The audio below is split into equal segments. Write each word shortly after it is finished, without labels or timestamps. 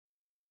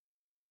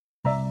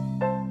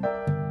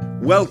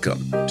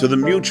Welcome to the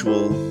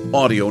Mutual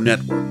Audio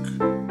Network.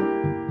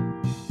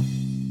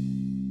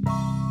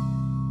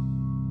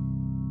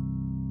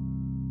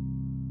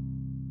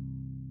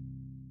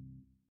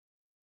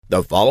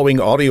 The following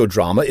audio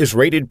drama is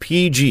rated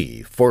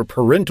PG for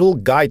parental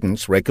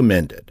guidance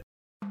recommended.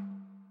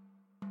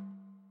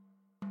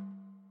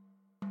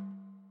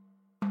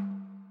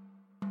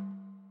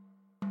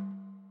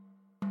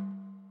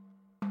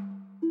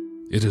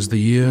 It is the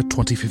year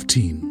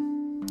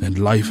 2015, and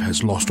life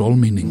has lost all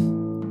meaning.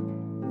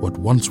 What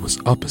once was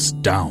up is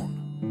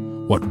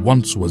down. What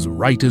once was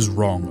right is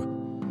wrong.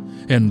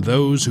 And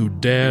those who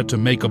dare to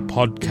make a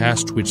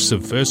podcast which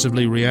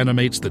subversively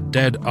reanimates the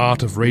dead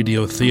art of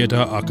radio theater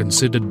are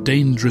considered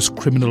dangerous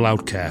criminal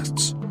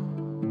outcasts.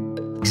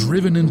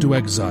 Driven into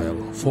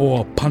exile,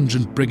 4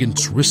 pungent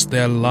brigands risked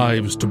their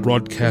lives to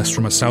broadcast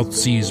from a South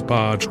Seas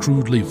barge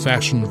crudely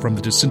fashioned from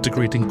the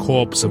disintegrating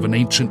corpse of an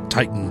ancient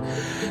titan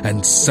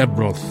and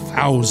several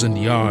thousand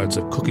yards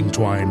of cooking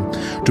twine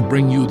to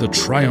bring you the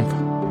triumph,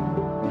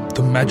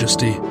 the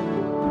majesty,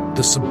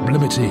 the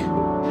sublimity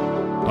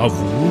of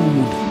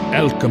rude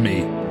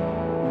alchemy.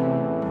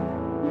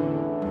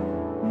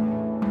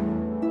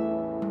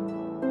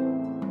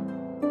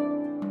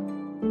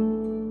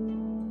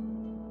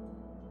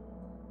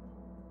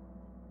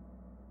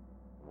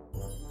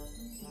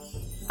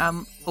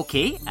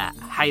 Okay.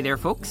 Hi there,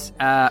 folks.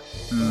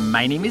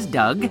 My name is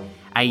Doug.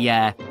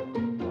 I'm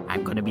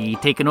going to be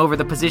taking over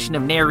the position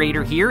of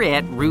narrator here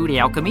at Rude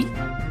Alchemy.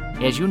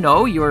 As you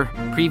know, your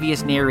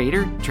previous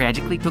narrator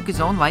tragically took his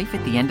own life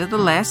at the end of the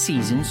last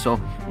season, so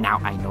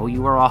now I know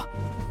you are all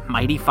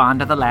mighty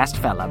fond of the last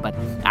fella, but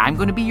I'm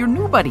going to be your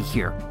new buddy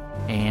here,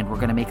 and we're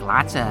going to make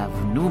lots of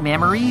new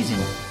memories and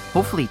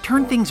hopefully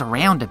turn things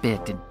around a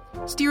bit and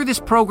steer this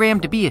program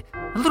to be a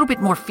little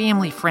bit more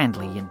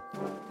family-friendly and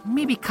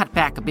maybe cut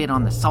back a bit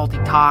on the salty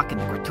talk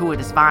and the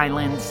gratuitous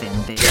violence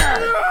and...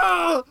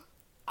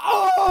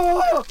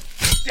 Oh,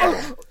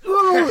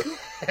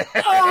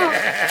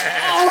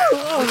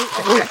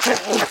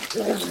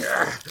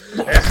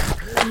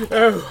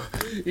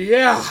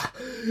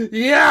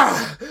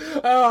 yeah.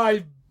 Oh,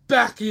 I'm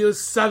back, you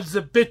sons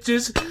of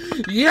bitches.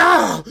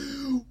 Yeah.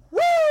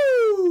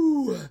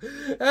 Woo!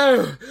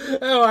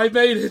 Oh, I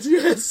made it.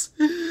 Yes.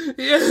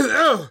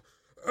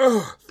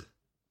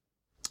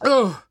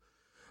 Oh,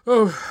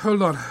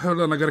 hold on.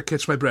 I gotta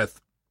catch my breath.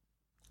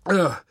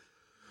 Oh,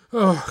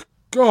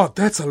 God,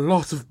 that's a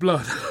lot of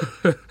blood.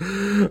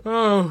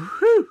 Oh,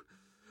 whew.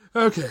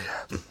 Okay.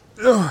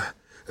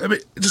 Let me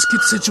just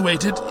get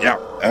situated. Yeah,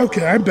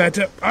 okay, I'm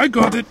better. I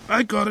got it.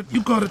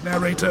 You got it,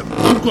 narrator.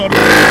 You got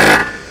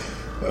it.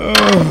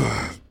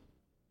 Oh.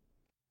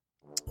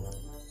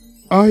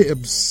 I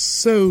am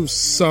so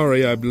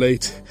sorry I'm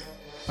late.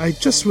 I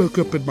just woke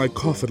up in my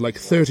coffin like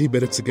 30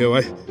 minutes ago.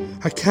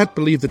 I can't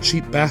believe the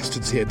cheap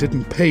bastards here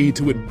didn't pay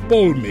to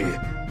embalm me.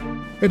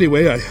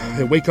 Anyway,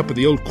 I wake up in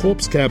the old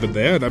corpse cabin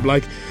there, and I'm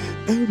like,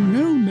 oh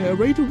no,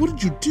 narrator, what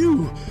did you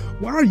do?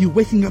 Why are you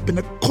waking up in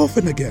a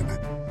coffin again?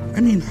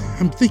 I mean,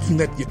 I'm thinking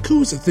that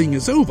Yakuza thing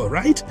is over,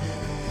 right?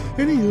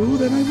 Anywho,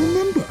 then I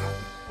remember.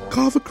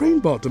 Carver Crane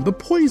Bottom, the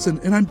poison,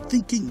 and I'm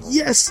thinking,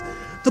 yes,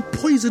 the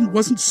poison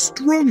wasn't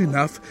strong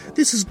enough.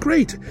 This is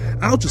great.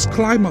 I'll just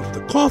climb up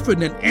the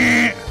coffin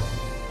and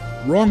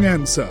Wrong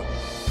answer.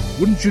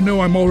 Wouldn't you know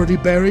I'm already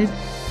buried?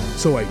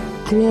 So I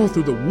claw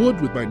through the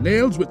wood with my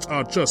nails, which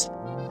are just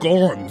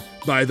gone,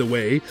 by the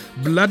way.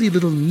 Bloody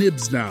little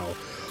nibs now.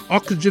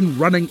 Oxygen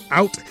running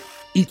out,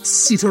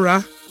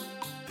 etc.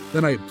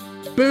 Then I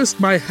burst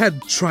my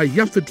head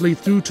triumphantly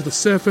through to the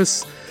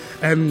surface,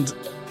 and...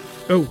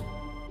 Oh,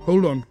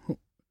 hold on.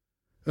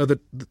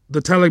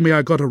 They're telling me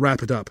I gotta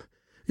wrap it up.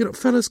 You know,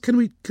 fellas, can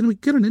we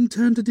get an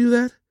intern to do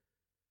that?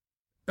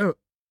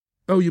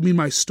 Oh, you mean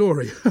my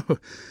story?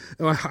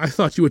 I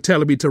thought you were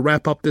telling me to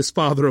wrap up this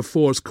father of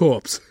four's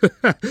corpse.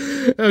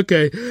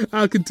 Okay,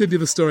 I'll continue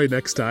the story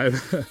next time.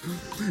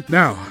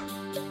 Now,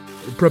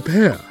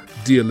 prepare,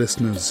 dear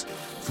listeners,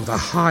 for the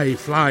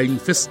high-flying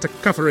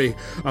fisticuffery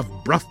of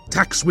Bruff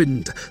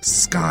Taxwind,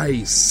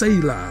 Sky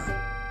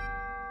Sailor.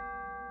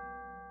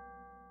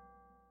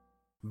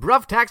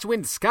 Bruff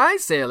Taxwind Sky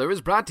Sailor is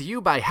brought to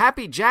you by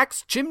Happy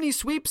Jack's Chimney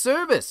Sweep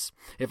Service.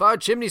 If our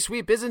chimney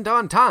sweep isn't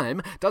on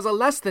time, does a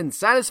less than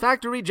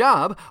satisfactory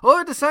job,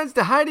 or decides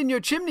to hide in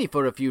your chimney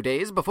for a few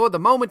days before the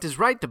moment is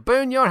right to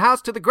burn your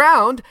house to the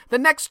ground, the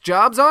next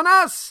job's on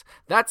us.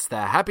 That's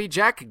the Happy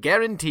Jack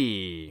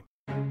guarantee.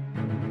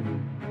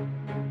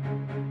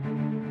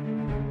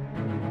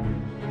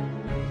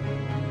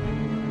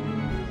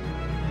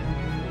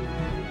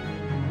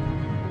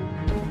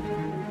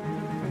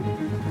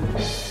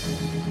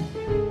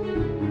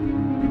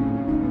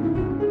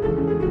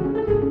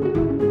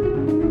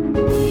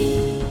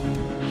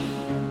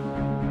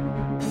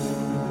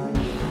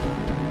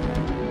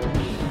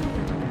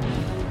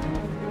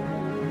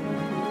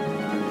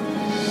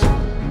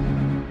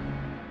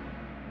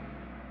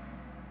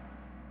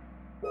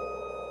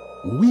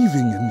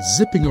 Weaving and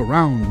zipping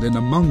around in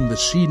among the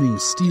sheening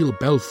steel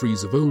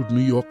belfries of old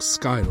New York's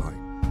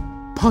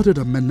skyline, spotted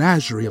a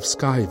menagerie of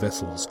sky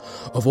vessels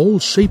of all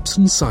shapes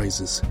and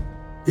sizes.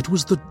 It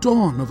was the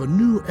dawn of a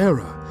new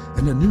era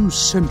and a new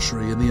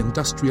century in the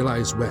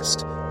industrialized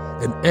West,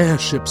 and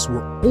airships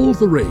were all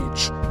the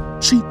rage,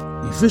 cheap,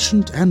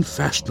 efficient, and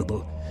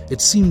fashionable.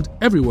 It seemed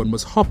everyone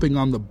was hopping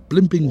on the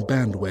blimping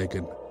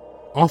bandwagon.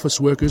 Office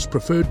workers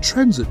preferred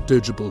transit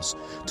dirigibles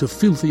to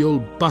filthy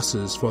old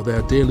buses for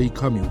their daily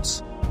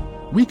commutes.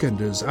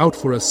 Weekenders out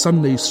for a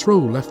Sunday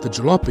stroll left the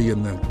jalopy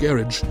in the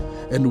garage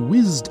and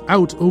whizzed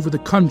out over the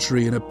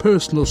country in a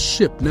personal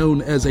ship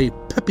known as a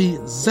Peppy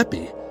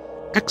Zeppy,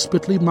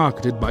 expertly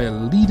marketed by a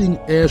leading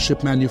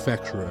airship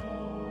manufacturer.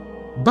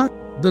 But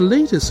the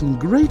latest and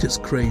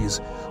greatest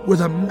craze were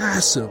the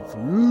massive,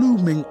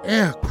 looming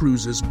air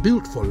cruisers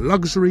built for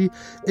luxury,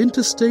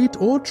 interstate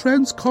or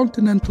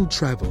transcontinental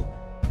travel.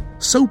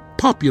 So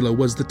popular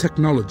was the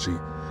technology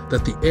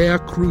that the air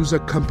cruiser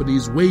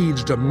companies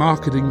waged a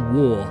marketing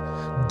war,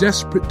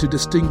 desperate to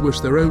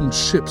distinguish their own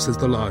ships as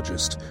the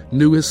largest,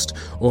 newest,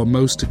 or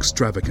most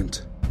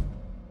extravagant.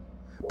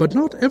 But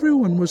not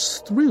everyone was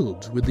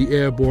thrilled with the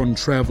airborne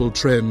travel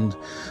trend.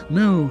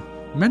 No,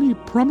 many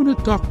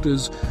prominent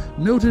doctors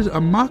noted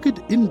a marked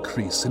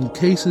increase in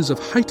cases of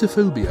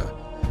heitophobia,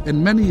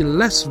 and many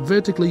less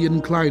vertically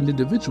inclined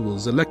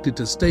individuals elected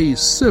to stay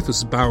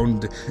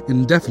surface-bound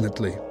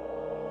indefinitely.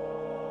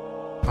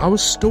 Our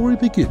story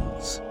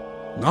begins,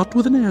 not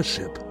with an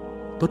airship,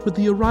 but with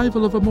the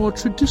arrival of a more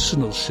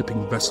traditional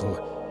shipping vessel.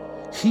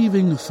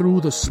 Heaving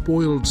through the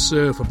spoiled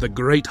surf of the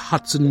great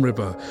Hudson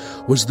River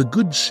was the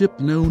good ship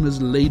known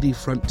as Lady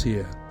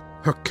Frontier.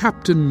 Her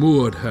captain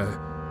moored her,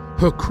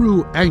 her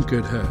crew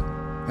anchored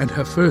her, and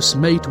her first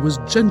mate was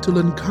gentle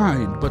and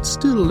kind, but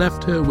still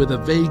left her with a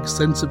vague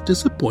sense of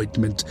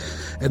disappointment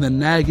and a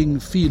nagging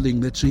feeling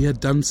that she had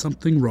done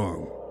something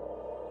wrong.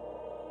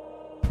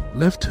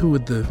 Left her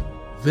with the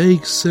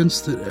vague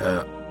sense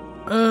that,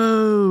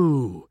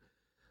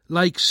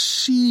 like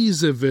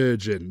she's a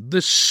virgin.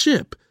 The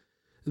ship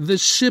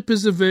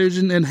is a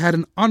virgin and had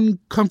an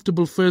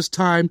uncomfortable first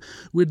time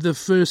with the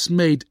first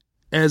mate,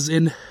 as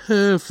in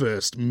her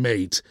first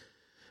mate.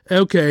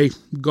 Okay,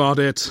 got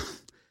it.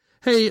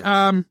 Hey,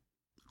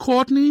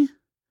 Courtney?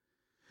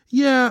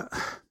 Yeah,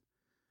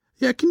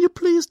 can you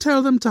please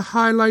tell them to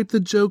highlight the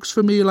jokes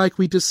for me like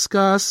we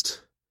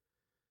discussed?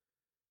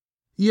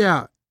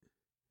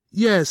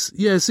 Yes,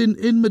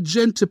 in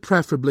magenta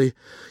preferably.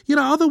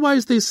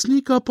 Otherwise they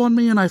sneak up on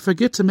me and I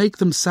forget to make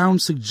them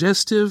sound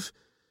suggestive.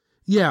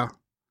 Yeah,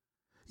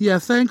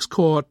 thanks,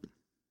 Court.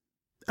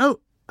 Oh,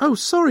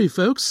 sorry,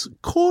 folks.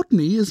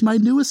 Courtney is my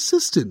new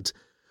assistant.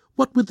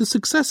 What with the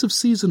success of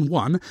Season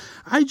 1,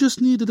 I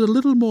just needed a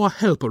little more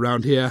help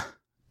around here.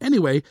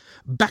 Anyway,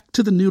 back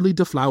to the newly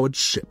deflowered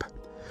ship.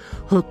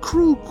 Her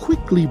crew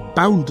quickly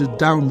bounded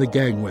down the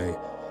gangway,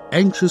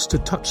 anxious to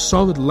touch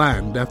solid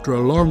land after a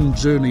long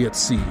journey at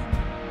sea.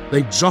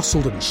 They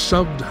jostled and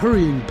shoved,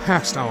 hurrying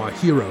past our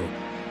hero,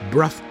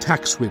 Bruff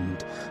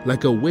Taxwind,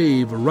 like a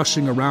wave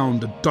rushing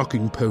around a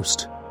docking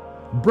post.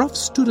 Bruff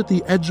stood at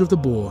the edge of the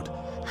board,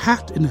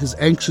 hat in his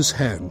anxious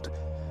hand,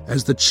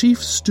 as the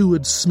chief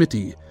steward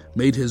Smitty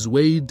made his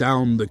way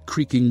down the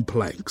creaking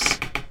planks.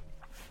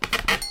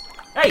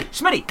 Hey,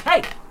 Smitty,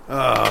 hey!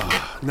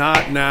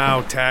 Not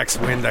now,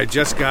 Taxwind. I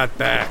just got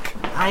back.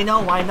 I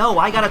know.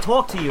 I gotta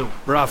talk to you.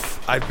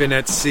 Bruff, I've been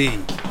at sea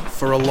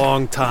for a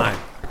long time.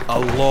 A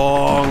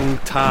long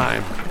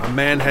time. A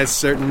man has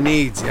certain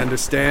needs, you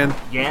understand?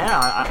 Yeah,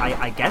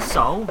 I guess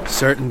so.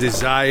 Certain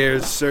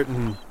desires,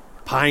 certain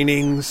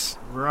pinings.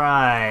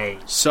 Right.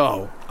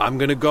 So, I'm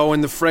gonna go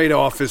in the freight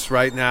office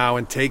right now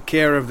and take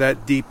care of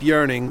that deep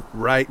yearning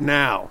right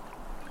now.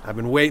 I've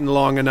been waiting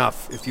long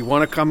enough. If you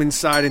want to come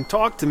inside and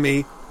talk to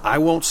me, I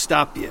won't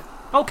stop you.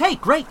 Okay,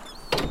 great.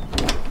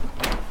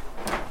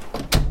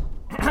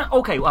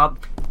 Okay,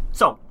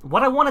 so,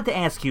 what I wanted to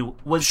ask you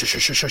was...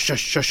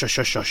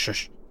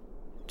 Shush.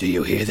 Do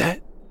you hear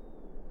that?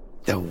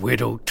 The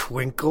Widow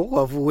Twinkle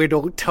of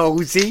Widow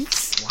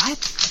Toesies? What?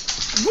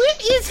 Where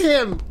is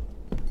him?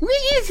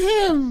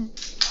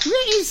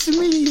 Where is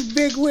Smitty's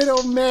big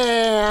widow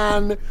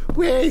man?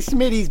 Where is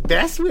Smitty's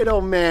best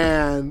widow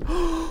man?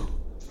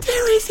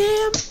 There is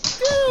him.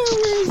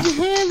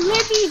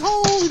 Let me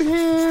hold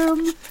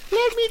him.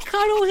 Let me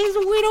cuddle his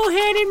widow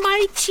head in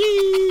my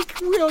cheek.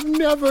 We'll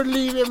never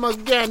leave him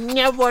again.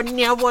 Never.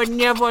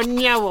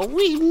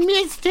 We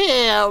missed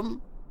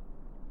him.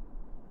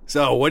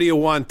 So, what do you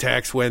want,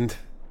 Taxwind?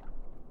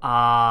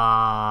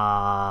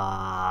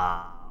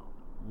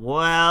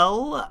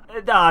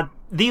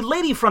 The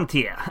Lady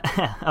Frontier.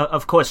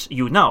 Of course,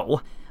 you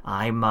know,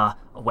 I'm,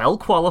 well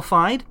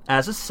qualified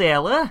as a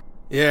sailor.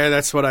 Yeah,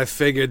 that's what I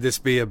figured this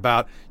be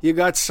about. You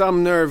got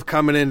some nerve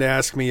coming in to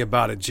ask me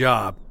about a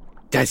job.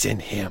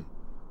 Doesn't him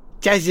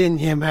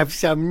have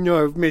some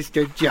nerve,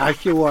 Mr.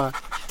 Joshua?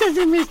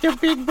 Doesn't Mr.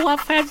 Big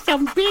Bluff have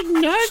some big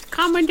nerve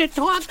coming to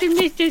talk to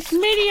Mr.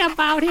 Smitty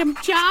about him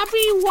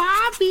jobby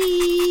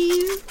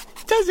wobbies?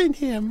 Doesn't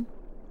him?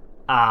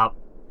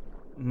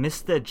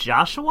 Mr.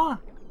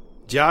 Joshua?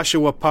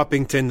 Joshua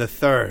Puppington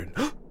III.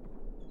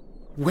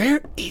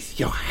 Where is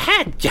your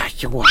hat,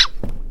 Joshua?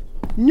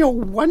 No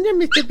wonder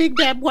Mr. Big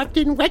Bad Wolf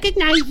didn't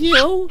recognize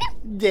you.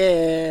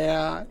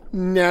 There.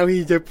 Now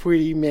he's a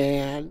pretty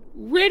man.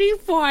 Ready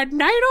for a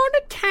night on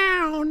the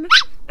town.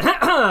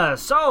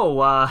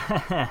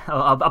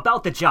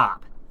 About the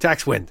job.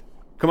 Taxwind,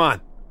 come on.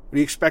 What do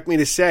you expect me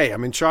to say?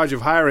 I'm in charge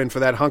of hiring for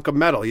that hunk of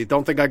metal. You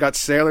don't think I got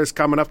sailors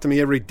coming up to me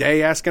every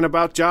day asking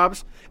about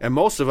jobs? And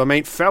most of them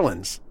ain't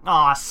felons.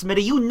 Aw,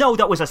 Smitty, you know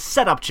that was a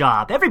setup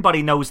job.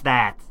 Everybody knows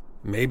that.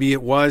 Maybe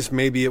it was,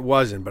 maybe it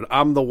wasn't, but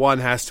I'm the one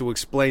has to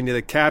explain to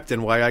the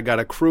captain why I got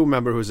a crew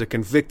member who's a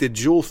convicted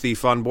jewel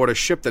thief on board a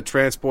ship that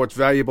transports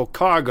valuable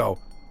cargo.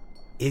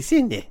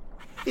 Isn't it?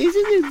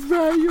 Isn't it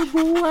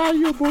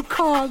valuable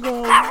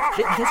cargo?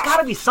 There's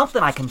gotta be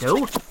something I can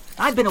do.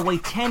 I've been away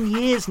 10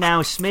 years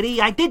now, Smitty.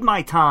 I did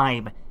my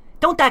time.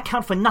 Don't that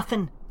count for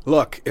nothing?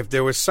 Look, if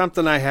there was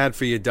something I had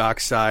for you,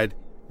 Dockside,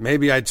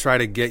 maybe I'd try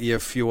to get you a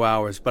few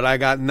hours, but I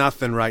got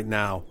nothing right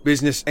now.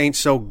 Business ain't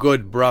so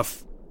good,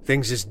 bruv.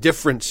 Things is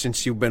different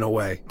since you've been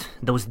away.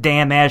 Those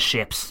damn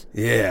airships.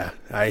 Yeah,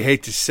 I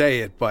hate to say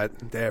it,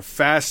 but they're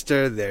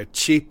faster, they're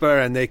cheaper,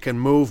 and they can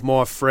move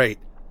more freight.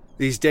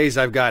 These days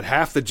I've got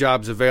half the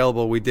jobs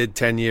available we did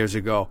 10 years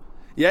ago.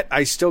 Yet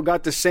I still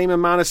got the same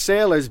amount of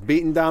sailors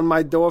beating down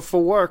my door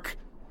for work.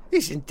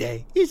 Isn't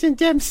they? Isn't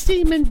them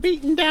seamen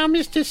beating down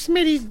Mr.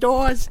 Smitty's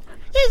doors?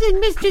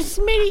 Isn't Mr.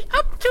 Smitty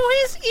up to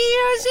his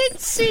ears in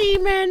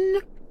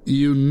seamen?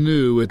 You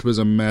knew it was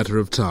a matter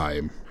of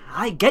time.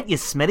 I get you,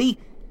 Smitty.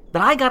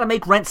 But I gotta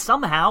make rent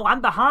somehow.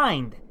 I'm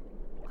behind.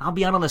 I'll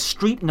be out on the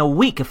street in a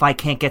week if I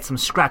can't get some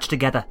scratch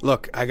together.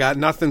 Look, I got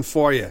nothing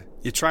for you.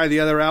 You try the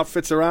other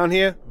outfits around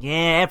here?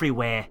 Yeah,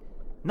 everywhere.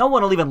 No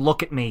one will even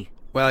look at me.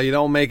 Well, you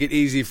don't make it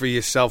easy for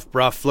yourself,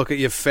 bruv. Look at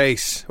your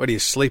face. What, are you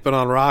sleeping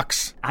on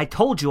rocks? I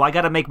told you I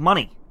gotta make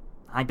money.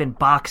 I've been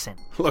boxing.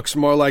 Looks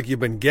more like you've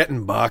been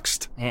getting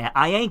boxed. Yeah,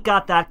 I ain't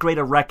got that great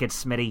a record,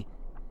 Smitty.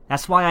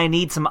 That's why I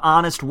need some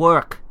honest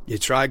work. You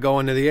try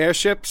going to the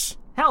airships?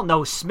 Hell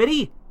no,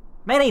 Smitty.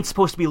 Man ain't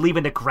supposed to be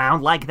leaving the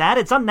ground like that.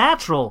 It's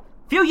unnatural.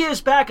 Few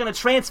years back on a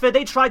transfer,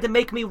 they tried to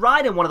make me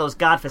ride in one of those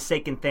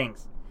godforsaken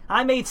things.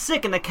 I made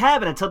sick in the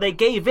cabin until they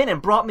gave in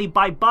and brought me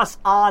by bus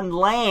on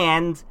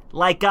land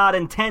like God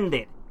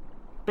intended.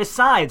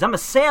 Besides, I'm a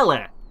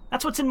sailor.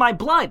 That's what's in my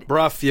blood.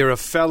 Bruff, you're a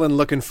felon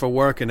looking for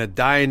work in a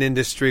dying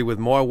industry with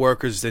more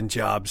workers than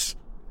jobs.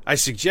 I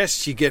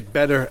suggest you get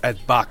better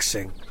at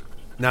boxing.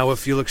 Now,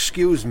 if you'll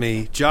excuse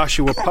me,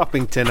 Joshua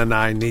Puppington and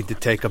I need to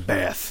take a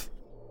bath.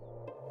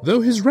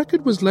 Though his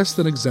record was less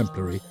than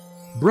exemplary,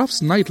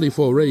 Bruff's nightly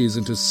forays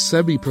into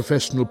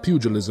semi-professional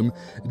pugilism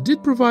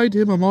did provide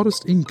him a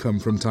modest income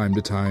from time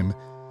to time.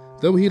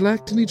 Though he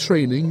lacked any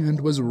training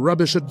and was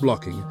rubbish at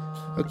blocking,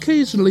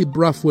 occasionally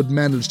Bruff would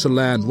manage to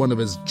land one of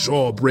his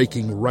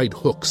jaw-breaking right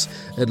hooks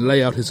and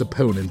lay out his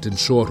opponent in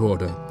short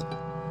order.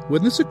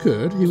 When this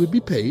occurred, he would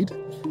be paid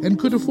and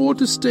could afford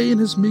to stay in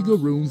his meager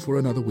room for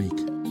another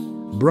week.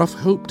 Bruff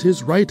hoped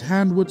his right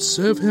hand would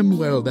serve him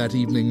well that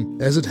evening,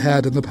 as it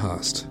had in the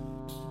past.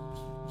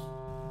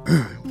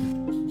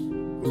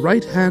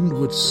 Right hand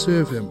would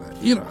serve him.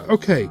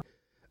 Okay.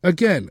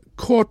 Again,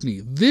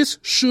 Courtney, this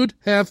should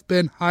have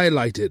been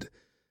highlighted.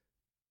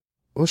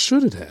 Or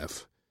should it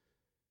have?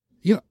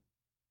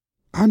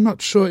 I'm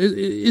not sure.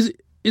 Is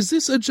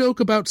this a joke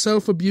about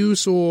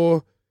self-abuse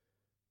or...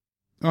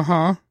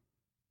 Uh-huh.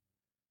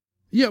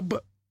 Yeah,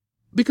 but...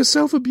 Because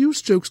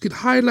self-abuse jokes get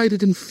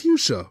highlighted in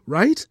fuchsia,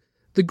 right?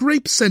 The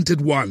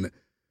grape-scented one.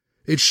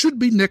 It should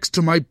be next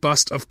to my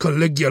bust of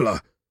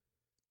Caligula.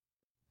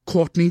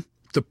 Courtney,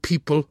 the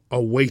people are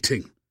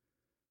waiting.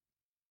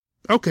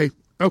 Okay.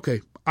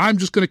 I'm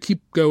just going to keep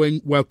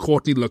going while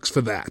Courtney looks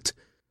for that.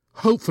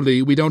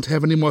 Hopefully we don't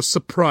have any more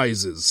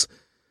surprises.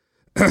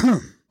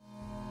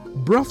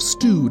 Bruff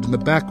stewed in the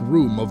back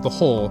room of the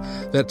hall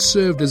that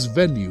served as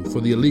venue for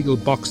the illegal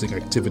boxing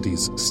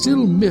activities,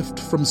 still miffed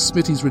from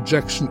Smitty's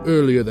rejection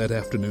earlier that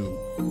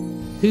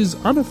afternoon. His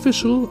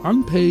unofficial,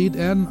 unpaid,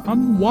 and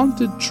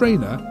unwanted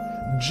trainer,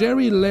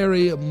 Jerry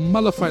Larry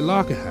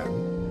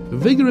Mullify-Larkahan,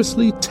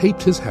 vigorously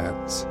taped his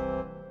hands.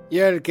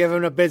 You're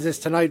giving a business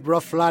tonight,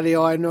 rough laddie.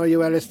 Oh, I know you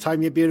well this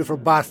time, you beautiful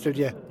bastard,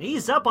 you.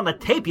 Ease up on the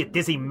tape, you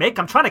dizzy Mick.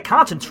 I'm trying to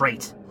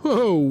concentrate.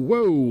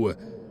 Whoa.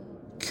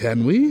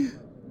 Can we?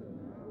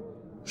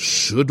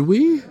 Should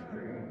we?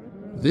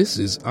 This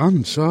is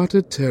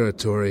uncharted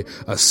territory.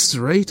 A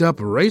straight-up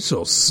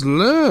racial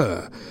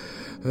slur.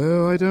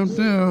 Oh, I don't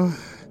know.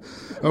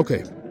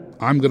 Okay,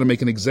 I'm going to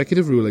make an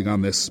executive ruling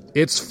on this.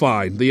 It's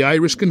fine. The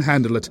Irish can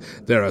handle it.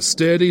 They're a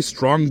sturdy,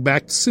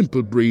 strong-backed,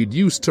 simple breed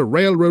used to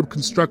railroad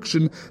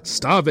construction,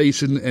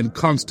 starvation, and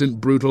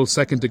constant, brutal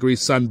second-degree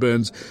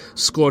sunburns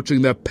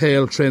scorching their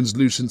pale,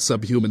 translucent,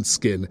 subhuman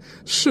skin.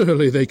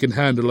 Surely they can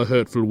handle a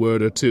hurtful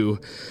word or two.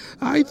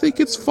 I think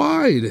it's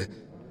fine.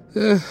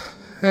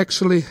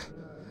 Actually,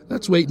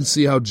 let's wait and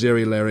see how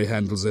Jerry Larry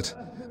handles it.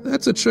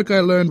 That's a trick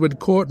I learned when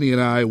Courtney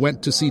and I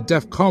went to see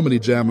Def Comedy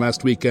Jam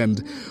last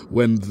weekend.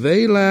 When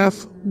they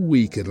laugh,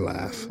 we can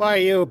laugh. Why,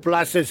 you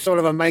blasted sort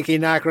of a manky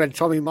knacker and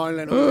tummy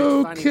moiling.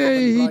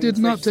 Okay, he did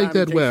not take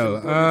that well.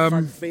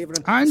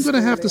 I'm going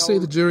to have to say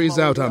the jury's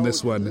out on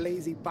this one.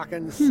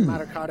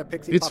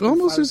 It's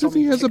almost as if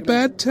he has a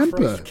bad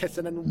temper.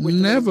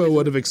 Never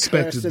would have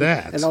expected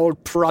that. An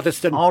old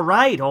Protestant. All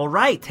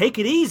right. Take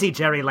it easy,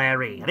 Jerry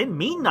Larry. I didn't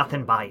mean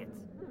nothing by it.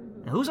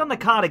 Now, who's on the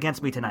card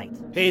against me tonight?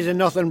 He's a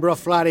nothing,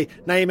 bruv, laddie.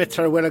 Name it,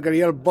 Sir Williger.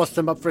 You'll bust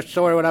him up for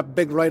sure with a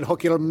big right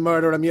hook. You'll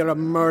murder him. You're a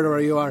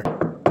murderer, you are.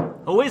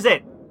 Who is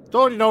it?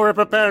 Don't you know we're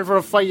preparing for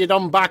a fight, you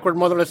dumb backward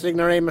motherless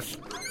ignoramus?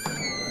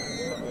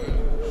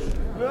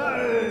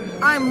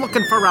 I'm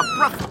looking for a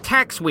Bruff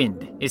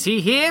Taxwind. Is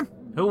he here?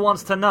 Who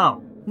wants to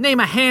know? Name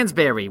a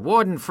Hansberry,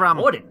 warden from...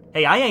 Warden?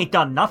 Hey, I ain't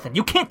done nothing.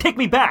 You can't take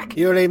me back.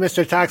 You leave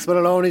Mr. Taxman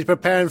alone. He's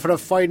preparing for a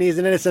fight and he's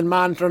an innocent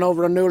man throwing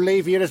over a new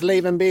leaf. You just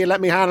leave him be.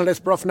 Let me handle this,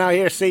 bruff, now.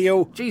 Here, see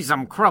you. Jeez,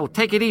 I'm crow.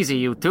 Take it easy,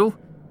 you two.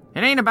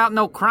 It ain't about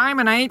no crime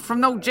and I ain't from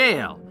no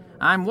jail.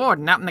 I'm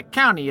warden out in the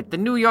county at the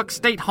New York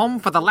State Home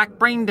for the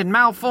Lack-Brained and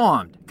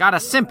Malformed. Got a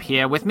simp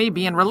here with me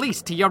being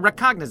released to your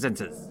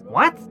recognizances.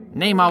 What?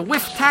 Name a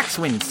Whiff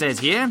Taxwind, says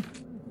here.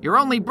 Your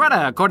only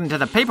brother, according to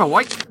the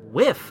paperwork.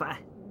 Whiff?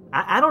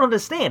 I don't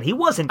understand. He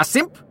wasn't... A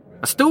simp?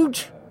 A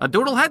stooge? A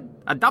doodlehead?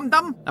 A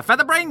dum-dum? A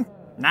featherbrain?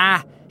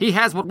 Nah, he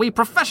has what we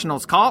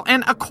professionals call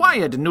an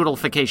acquired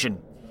noodlification.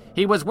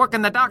 He was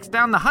working the docks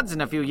down the Hudson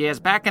a few years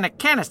back and a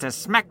canister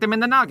smacked him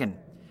in the noggin.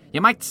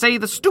 You might say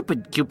the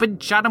stupid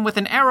Cupid shot him with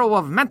an arrow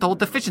of mental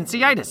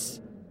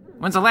deficiency-itis.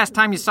 When's the last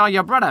time you saw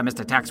your brother,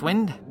 Mr.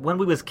 Taxwind? When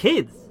we was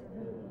kids.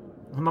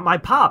 My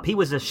pop, he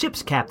was a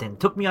ship's captain,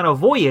 took me on a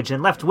voyage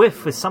and left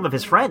Whiff with some of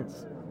his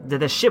friends.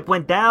 The ship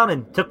went down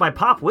and took my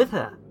pop with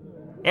her.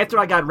 After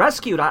I got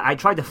rescued, I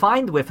tried to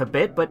find Whiff a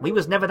bit, but we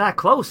was never that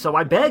close, so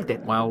I begged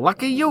it. Well,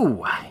 lucky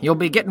you. You'll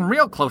be getting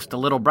real close to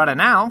little brother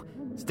now.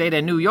 State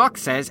of New York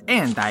says,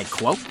 and I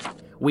quote,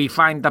 "We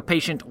find the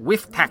patient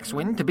Whiff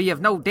Taxwind to be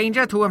of no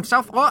danger to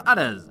himself or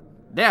others.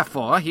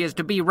 Therefore, he is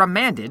to be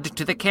remanded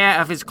to the care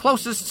of his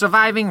closest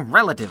surviving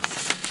relative."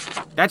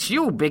 That's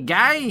you, big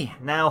guy.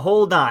 Now,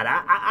 hold on.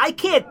 I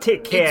can't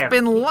take care... It's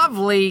been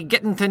lovely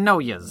getting to know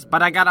yous,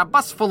 but I got a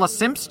bus full of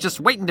simps just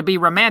waiting to be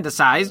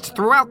romanticized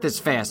throughout this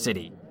fair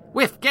city.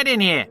 Whiff, get in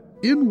here.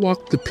 In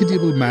walked the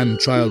pitiable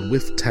man-child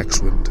Whiff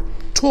Taxwind.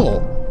 Tall,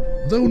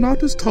 though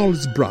not as tall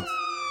as Bruff,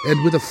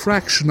 and with a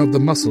fraction of the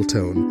muscle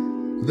tone.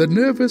 The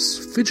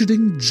nervous,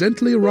 fidgeting,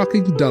 gently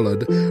rocking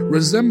dullard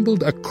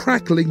resembled a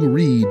crackling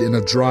reed in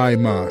a dry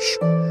marsh,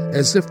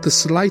 as if the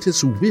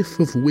slightest whiff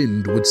of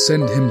wind would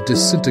send him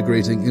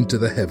disintegrating into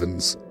the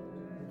heavens.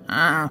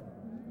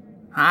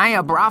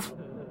 Hiya, Bruff.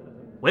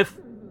 Whiff?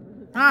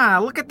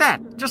 Look at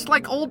that. Just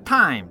like old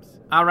times.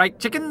 All right,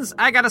 chickens,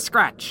 I got a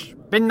scratch.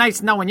 Been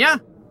nice knowing ya.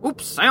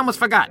 Oops, I almost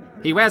forgot.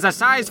 He wears a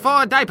size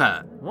 4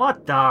 diaper.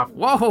 What the...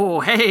 Whoa,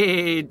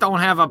 hey, don't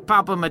have a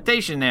pop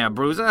imitation there,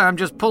 Bruiser. I'm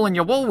just pulling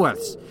your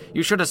Woolworths.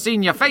 You should have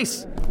seen your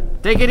face.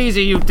 Take it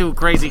easy, you two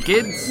crazy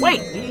kids. Wait,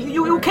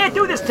 you can't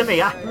do this to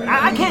me.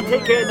 I can't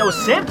take care of no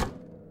simp.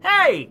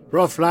 Hey!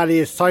 Rough, laddie,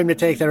 it's time to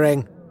take the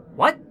ring.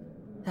 What?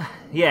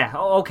 Yeah,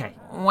 okay.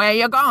 Where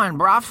you going,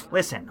 Bruff?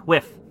 Listen,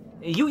 Whiff,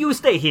 you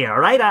stay here, all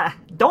right?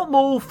 Don't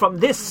move from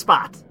this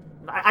spot.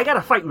 I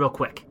gotta fight real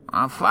quick.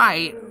 A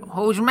fight?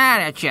 Who's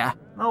mad at you?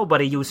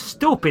 Nobody, you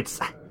stupids.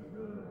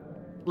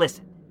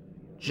 Listen,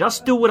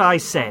 just do what I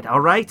said, all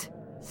right?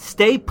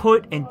 Stay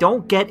put and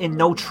don't get in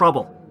no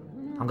trouble.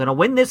 I'm gonna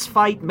win this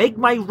fight, make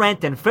my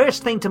rent, and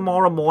first thing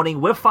tomorrow morning,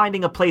 we're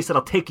finding a place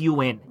that'll take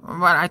you in.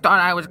 But I thought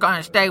I was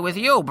gonna stay with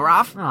you,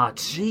 Bruff. Oh,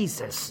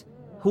 Jesus.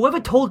 Whoever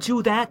told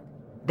you that,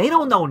 they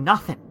don't know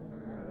nothing.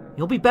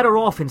 You'll be better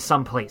off in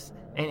some place.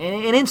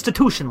 An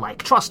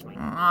institution-like, trust me.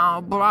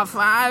 Oh, Bruff,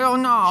 I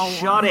don't know.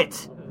 Shut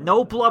it.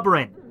 No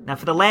blubbering. Now,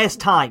 for the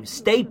last time,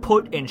 stay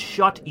put and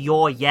shut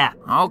your yap.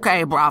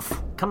 Okay,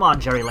 Bruff. Come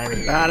on, Jerry Larry.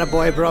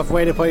 Attaboy, Bruff.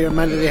 Way to put your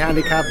mentally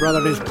handicapped brother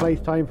in his place.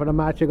 Time for the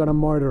match. You're gonna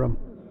murder him.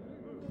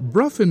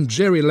 Bruff and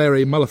Jerry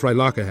Larry Mullifry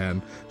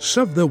Lockahan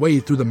shoved their way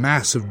through the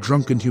mass of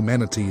drunken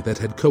humanity that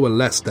had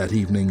coalesced that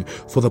evening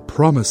for the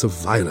promise of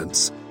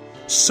violence.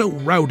 So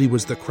rowdy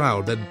was the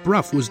crowd that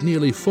Bruff was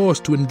nearly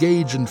forced to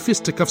engage in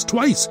fisticuffs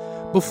twice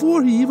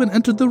before he even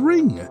entered the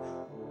ring.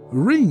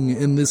 Ring,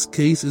 in this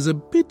case, is a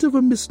bit of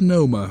a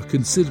misnomer,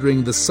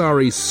 considering the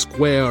sorry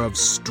square of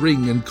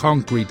string and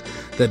concrete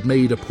that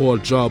made a poor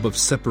job of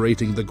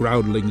separating the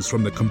groundlings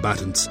from the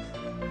combatants.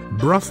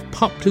 Bruff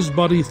popped his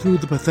body through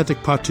the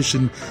pathetic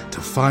partition to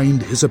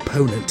find his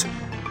opponent,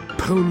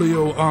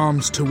 Polio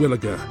Arms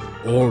Terwilliger,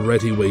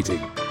 already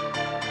waiting.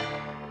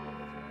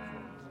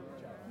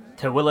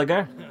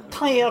 Terwilliger?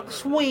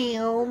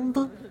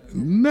 Taxwind.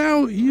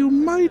 Now, you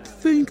might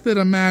think that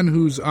a man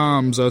whose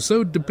arms are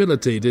so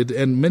debilitated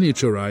and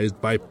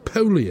miniaturized by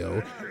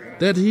polio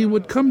that he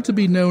would come to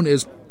be known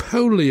as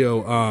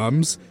Polio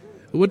Arms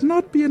would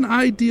not be an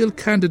ideal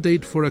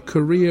candidate for a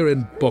career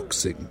in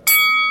boxing.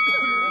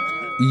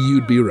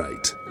 You'd be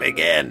right.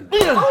 Begin.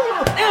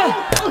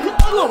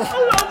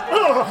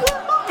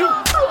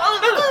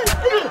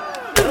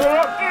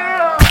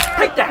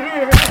 Take that!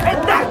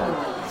 And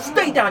that!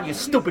 Stay down, you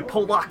stupid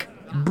Polak!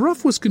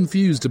 Bruff was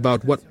confused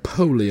about what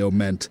polio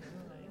meant.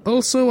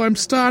 Also, I'm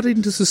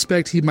starting to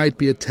suspect he might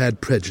be a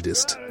tad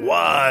prejudiced.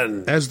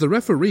 1. As the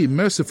referee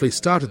mercifully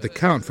started the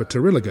count for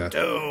Terwilliger,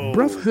 2.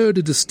 Bruff heard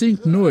a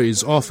distinct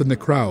noise off in the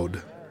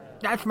crowd.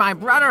 That's my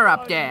brother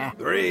up there.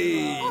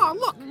 3. Oh,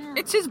 look,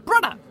 it's his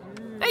brother.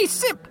 Hey,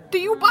 Simp, do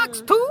you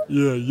box too?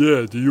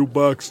 Yeah, do you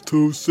box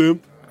too,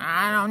 Simp?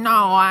 I don't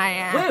know,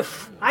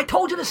 Whiff! I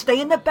told you to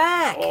stay in the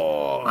back!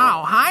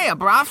 Oh, hiya,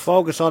 Bruff.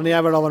 Focus on the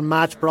ever-loving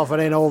match, Bruff.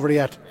 It ain't over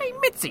yet. Hey,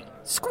 Mitzi,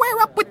 square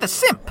up with the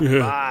Simp.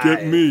 Yeah,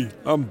 get me.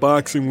 I'm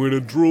boxing with a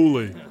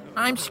droolie.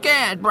 I'm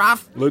scared,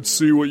 Bruff. Let's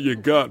see what you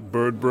got,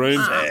 bird brain.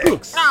 No, hey,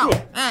 what's on?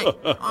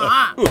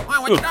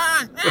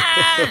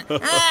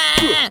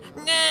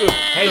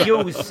 Hey,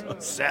 yous,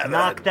 7.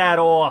 knock that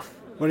off.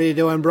 What are you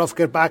doing, Bruff?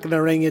 Get back in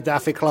the ring, you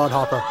daffy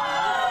clodhopper.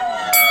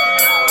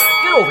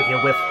 Get over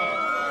here, Whiff.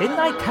 Didn't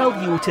I tell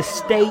you to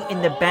stay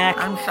in the back?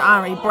 I'm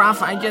sorry,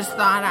 Bruff. I just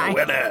thought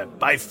Winner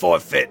by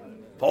forfeit.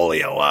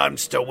 Polio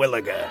arms to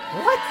Williger.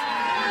 What?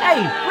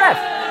 Hey,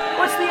 ref,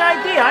 what's the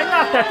idea? I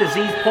knocked that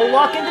disease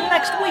Polak into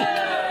next week.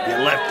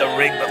 You left the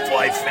ring before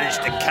I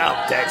finished the count,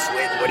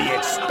 Taxwind. What do you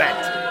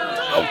expect?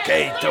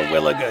 Okay,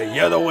 Terwilliger,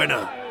 you're the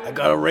winner. I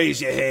gotta raise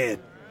your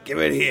hand. Give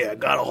it here. I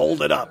gotta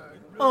hold it up.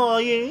 Oh,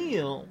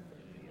 yeah.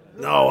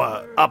 No,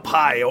 up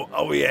high,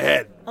 over your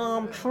head.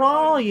 I'm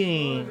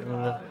trying.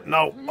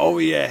 No,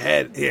 over your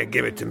head. Here,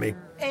 give it to me.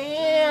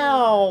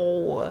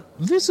 Ow.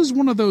 This is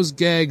one of those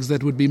gags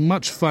that would be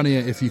much funnier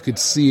if you could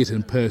see it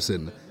in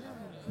person.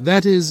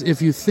 That is,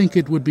 if you think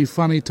it would be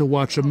funny to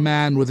watch a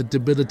man with a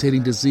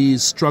debilitating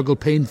disease struggle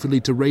painfully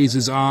to raise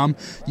his arm,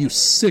 you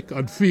sick,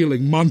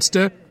 unfeeling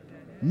monster.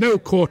 No,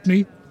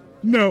 Courtney.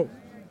 No.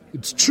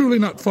 It's truly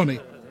not funny.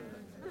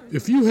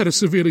 If you had a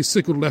severely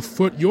sickled left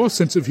foot, your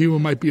sense of humor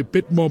might be a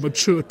bit more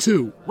mature,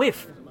 too.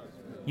 Whiff,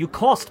 you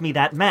cost me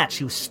that match,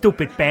 you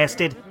stupid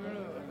bastard.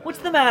 What's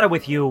the matter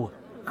with you?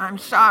 I'm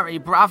sorry,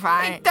 Bruff.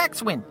 Hey,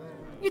 Taxwind,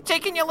 you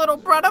taking your little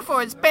brother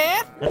for his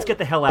bath? Let's get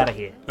the hell out of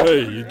here.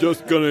 Hey, you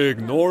just gonna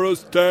ignore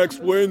us,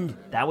 Taxwind?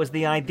 That was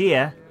the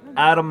idea.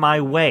 Out of my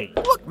way.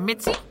 Look,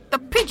 Mitzi, the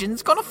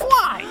pigeon's gonna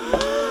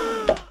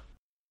fly.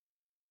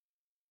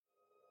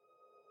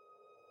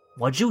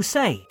 What'd you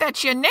say?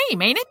 That's your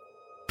name, ain't it?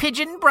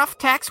 Pigeon Bruff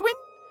Taxwind?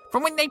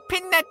 From when they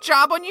pinned that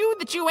job on you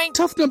that you ain't...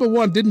 Tough number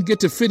one didn't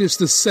get to finish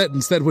the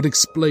sentence that would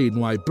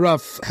explain why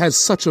Bruff has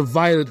such a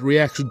violent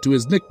reaction to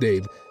his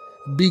nickname.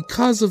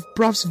 Because of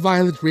Bruff's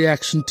violent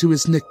reaction to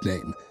his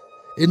nickname.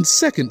 In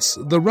seconds,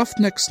 the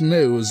roughneck's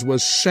nose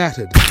was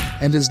shattered,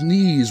 and his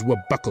knees were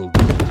buckled.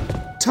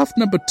 Tough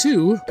number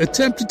two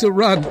attempted to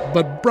run,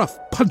 but Bruff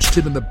punched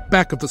him in the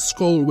back of the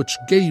skull, which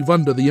gave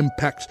under the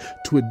impact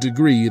to a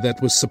degree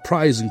that was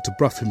surprising to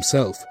Bruff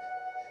himself.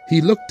 He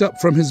looked up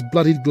from his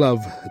bloodied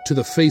glove to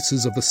the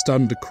faces of the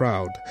stunned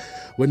crowd,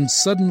 when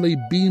suddenly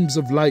beams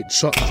of light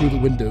shot through the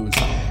windows,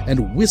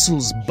 and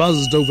whistles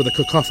buzzed over the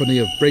cacophony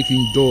of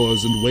breaking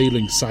doors and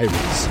wailing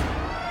sirens.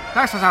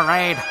 This is a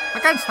raid.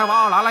 Against the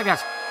wall, all of you.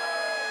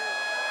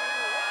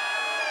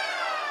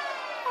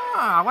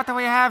 What do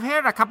we have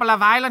here? A couple of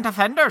violent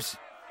offenders.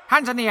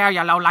 Hands in the air,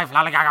 you low-life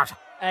lollygaggers.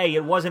 Hey,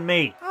 it wasn't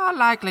me. Oh,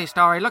 likely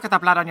story. Look at the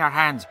blood on your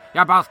hands.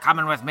 You're both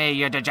coming with me,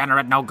 you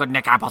degenerate no-good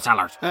Nick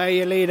Applesellers. Hey,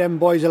 you leave them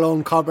boys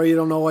alone, Cobber. You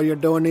don't know what you're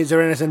doing. These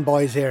are innocent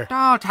boys here.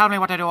 Don't tell me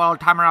what to do,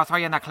 old-timer. I'll throw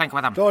you in the clink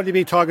with them. Don't you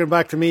be talking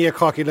back to me, you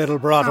cocky little I'll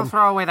brotham.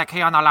 throw away the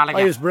key on the lollygag.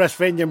 I was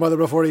breastfeeding your mother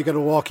before you could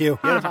walk you.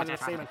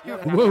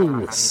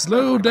 Whoa,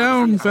 slow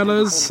down,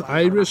 fellas.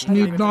 Irish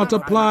need not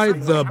apply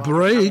the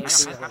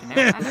brakes.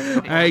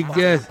 I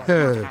get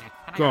her.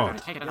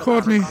 God.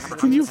 Courtney,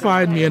 can you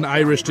find me an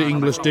Irish to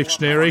English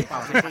dictionary?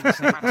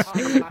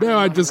 No,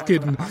 I'm just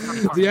kidding.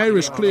 The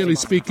Irish clearly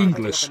speak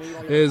English,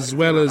 as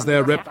well as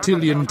their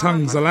reptilian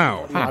tongues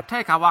allow.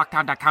 Take a walk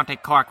down to County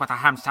Cork with a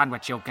ham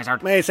sandwich, you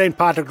gizzard. May St.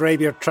 Patrick grave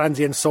your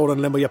transient soul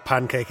in limbo, you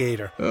pancake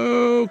eater.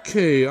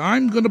 Okay,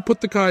 I'm going to put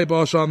the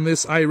kibosh on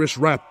this Irish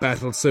rap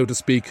battle, so to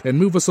speak, and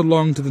move us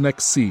along to the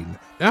next scene.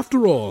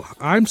 After all,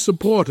 I'm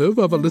supportive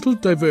of a little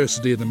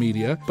diversity in the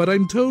media, but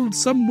I'm told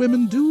some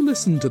women do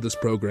listen to this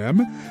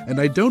program,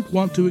 and I don't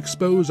want to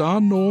expose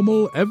our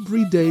normal,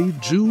 everyday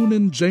June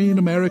and Jane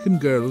American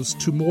girls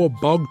to more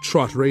bog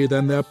trottery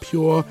than their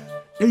pure,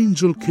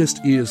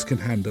 angel-kissed ears can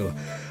handle.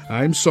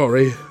 I'm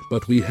sorry,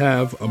 but we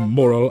have a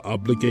moral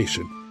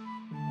obligation.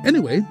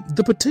 Anyway,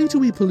 the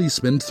potato-y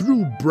policeman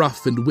threw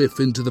Bruff and Whiff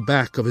into the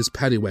back of his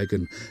paddy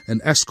wagon and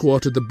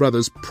escorted the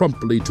brothers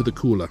promptly to the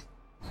cooler.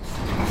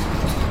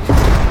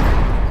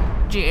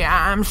 Gee,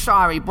 I'm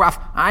sorry, Bruff.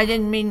 I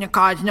didn't mean to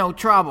cause no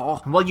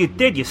trouble. Well, you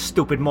did, you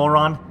stupid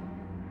moron.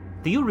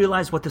 Do you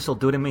realize what this'll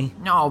do to me?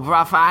 No,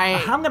 Bruff,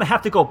 I'm gonna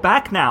have to go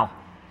back now.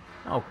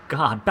 Oh,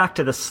 God, back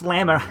to the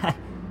slammer.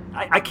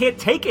 I can't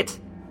take it.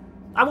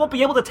 I won't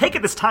be able to take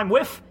it this time,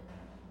 Whiff.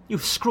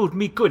 You've screwed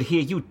me good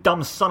here, you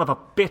dumb son of a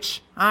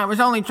bitch. I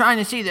was only trying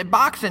to see the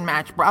boxing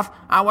match, Bruff.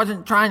 I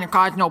wasn't trying to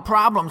cause no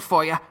problems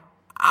for you.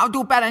 I'll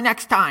do better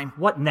next time.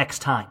 What next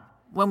time?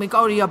 When we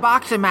go to your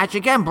boxing match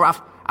again,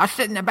 Bruff, I'll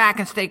sit in the back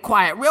and stay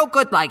quiet real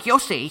good like, you'll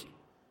see.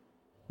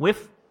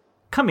 Whiff,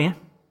 come here.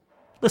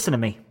 Listen to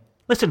me.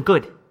 Listen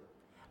good.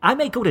 I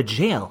may go to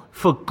jail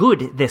for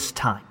good this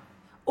time.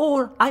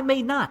 Or I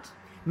may not.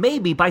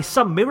 Maybe by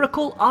some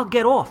miracle I'll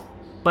get off.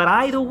 But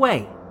either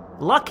way,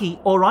 lucky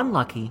or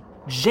unlucky,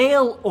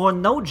 jail or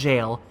no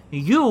jail,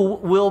 you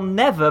will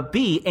never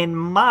be in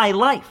my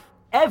life.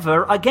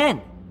 Ever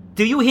again.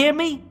 Do you hear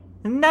me?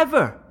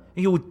 Never.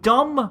 You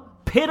dumb,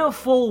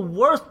 pitiful,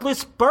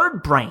 worthless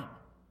bird brain.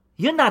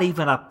 You're not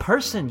even a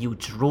person, you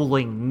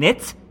drooling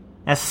nit.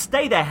 Now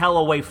stay the hell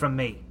away from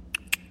me.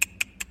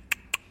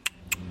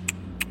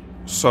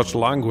 Such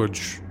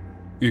language.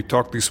 You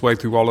talk this way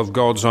to all of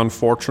God's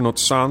unfortunate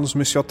sons,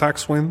 Monsieur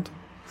Taxwind?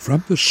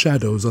 From the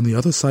shadows on the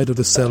other side of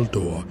the cell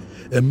door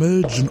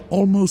emerged an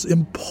almost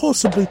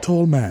impossibly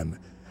tall man.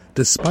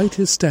 Despite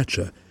his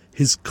stature,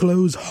 his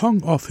clothes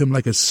hung off him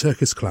like a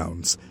circus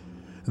clown's.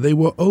 They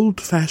were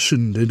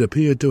old-fashioned and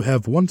appeared to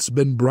have once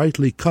been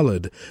brightly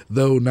colored,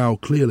 though now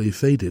clearly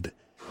faded.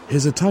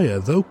 His attire,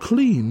 though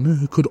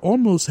clean, could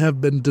almost have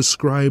been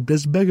described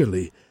as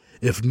beggarly,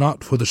 if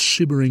not for the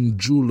shimmering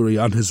jewelry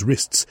on his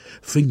wrists,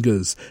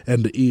 fingers,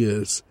 and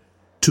ears.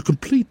 To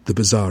complete the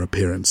bizarre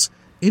appearance,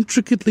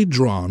 intricately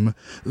drawn,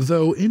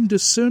 though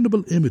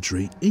indiscernible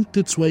imagery inked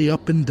its way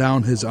up and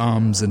down his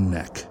arms and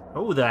neck.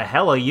 Who the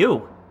hell are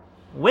you?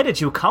 Where did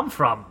you come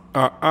from?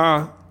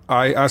 I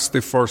asked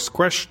the first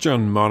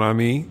question, mon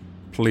ami.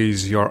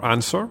 Please, your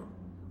answer?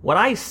 What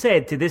I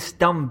said to this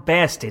dumb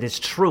bastard is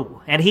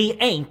true, and he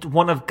ain't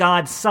one of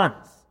God's sons.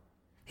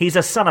 He's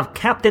a son of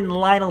Captain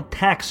Lionel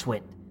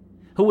Taxwind,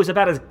 who is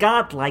about as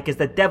godlike as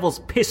the devil's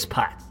piss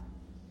pot.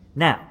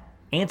 Now,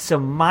 answer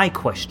my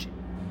question,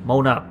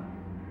 Mona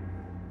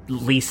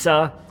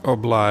Lisa.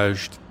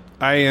 Obliged.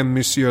 I am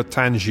Monsieur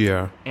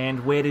Tangier.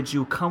 And where did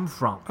you come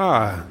from?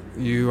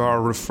 You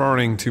are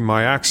referring to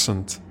my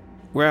accent.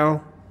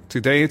 Well,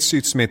 today it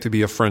suits me to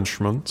be a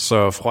Frenchman,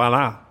 so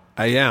voila,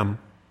 I am.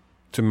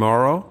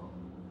 Tomorrow?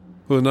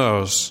 Who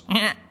knows?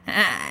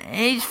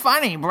 He's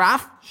funny,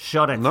 bruv.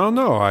 Shut it.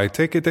 No, I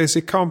take it as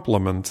a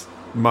compliment.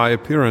 My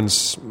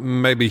appearance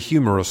may be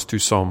humorous to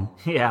some.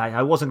 Yeah,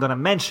 I wasn't gonna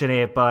mention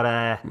it,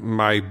 but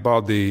My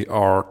body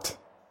art.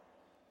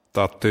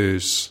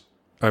 Tattoos,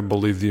 I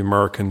believe the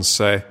Americans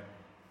say.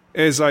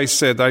 As I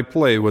said, I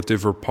play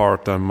whatever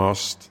part I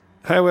must.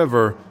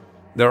 However,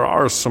 there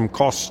are some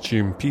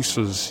costume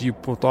pieces you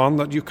put on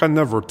that you can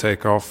never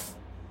take off.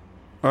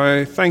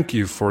 I thank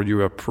you for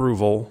your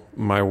approval,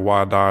 my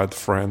wide-eyed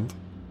friend.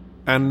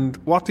 And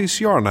what is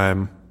your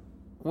name?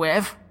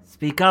 Whiff.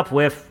 Speak up,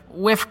 Whiff.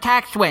 Whiff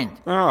Taxwind.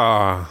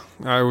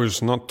 I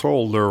was not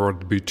told there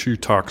would be two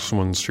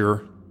Taxwinds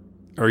here.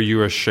 Are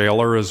you a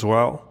sailor as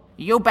well?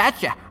 You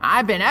betcha.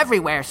 I've been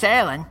everywhere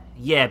sailing.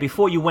 Yeah,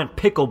 before you went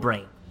pickle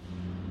brain.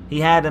 He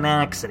had an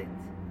accident.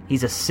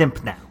 He's a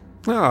simp now.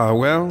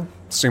 Well,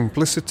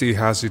 simplicity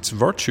has its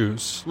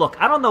virtues. Look,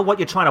 I don't know what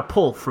you're trying to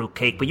pull,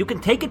 Fruitcake, but you can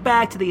take it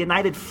back to the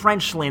United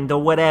Frenchland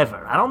or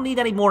whatever. I don't need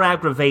any more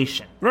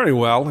aggravation. Very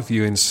well, if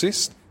you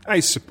insist. I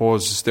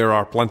suppose there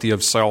are plenty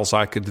of cells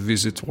I could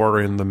visit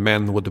wherein the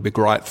men would be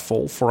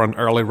grateful for an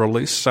early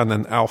release and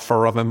an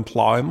offer of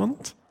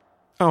employment.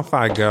 Off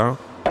I go.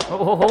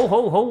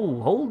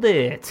 Hold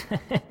it.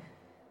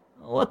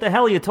 What the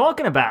hell are you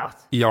talking about?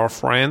 Your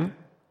friend,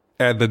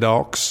 at the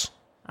docks.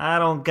 I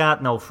don't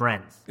got no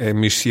friends.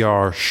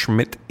 Monsieur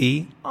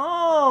Schmidt-y?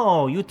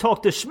 Oh, you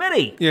talked to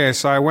Schmitty?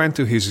 Yes, I went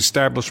to his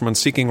establishment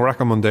seeking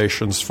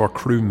recommendations for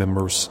crew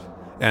members.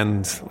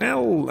 And,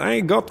 well, I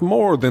got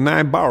more than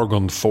I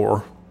bargained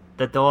for.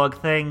 The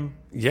dog thing?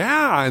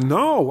 Yeah, I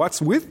know.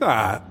 What's with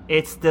that?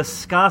 It's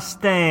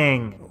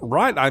disgusting.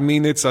 Right, I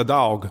mean, it's a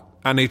dog.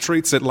 And he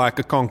treats it like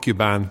a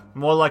concubine.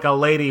 More like a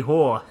lady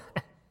whore.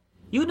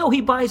 You know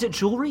he buys it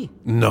jewelry?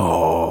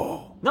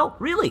 No. No,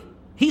 really.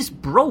 He's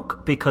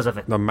broke because of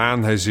it. The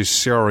man has a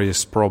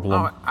serious problem.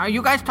 Oh, are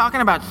you guys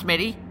talking about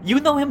Smitty? You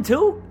know him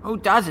too? Who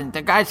doesn't?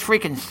 The guy's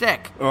freaking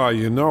sick. Oh,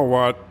 you know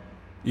what?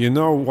 You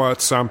know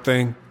what,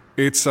 something?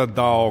 It's a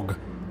dog,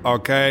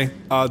 okay?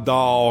 A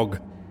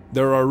dog.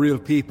 There are real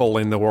people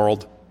in the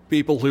world.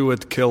 People who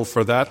would kill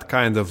for that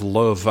kind of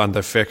love and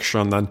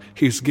affection, and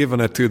he's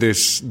given it to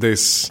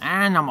this...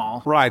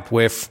 Animal. Right,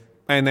 Whiff.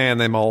 An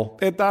animal.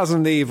 It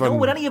doesn't even... Know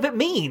what any of it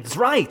means,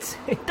 right?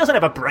 It doesn't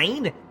have a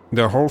brain.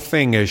 The whole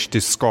thing is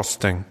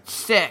disgusting.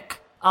 Sick.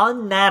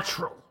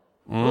 Unnatural.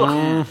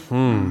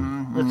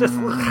 It's just...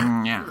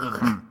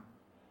 Yeah.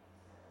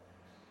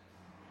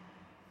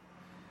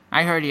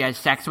 I heard he had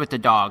sex with the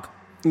dog.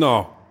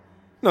 No,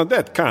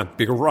 that can't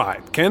be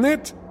right, can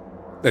it?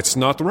 That's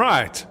not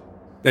right.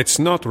 That's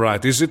not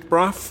right, is it,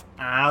 bruv?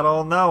 I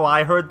don't know,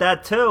 I heard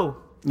that too.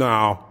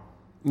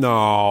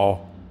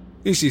 No.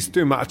 This is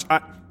too much.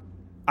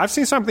 I've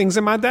seen some things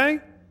in my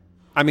day.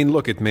 I mean,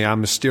 look at me,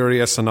 I'm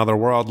mysterious and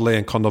otherworldly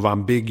and kind of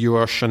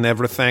ambiguous and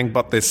everything,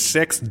 but this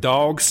sex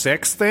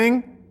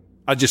thing,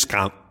 I just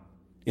can't.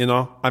 You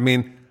know? I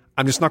mean,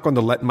 I'm just not going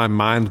to let my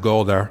mind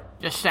go there.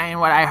 Just saying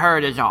what I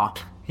heard is all.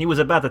 He was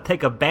about to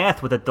take a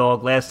bath with a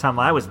dog last time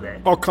I was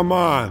there. Oh, come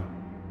on.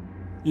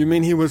 You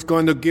mean he was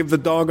going to give the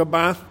dog a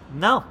bath?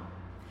 No.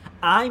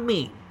 I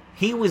mean,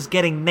 he was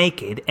getting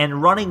naked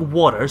and running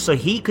water so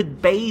he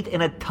could bathe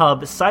in a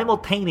tub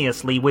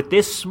simultaneously with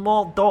this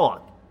small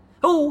dog,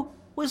 who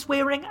was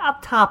wearing a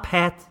top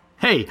hat.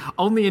 Hey,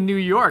 only in New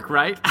York,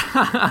 right?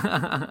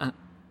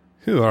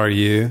 Who are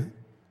you?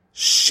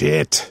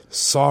 Shit,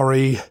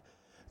 sorry.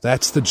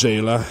 That's the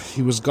jailer.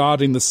 He was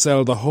guarding the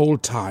cell the whole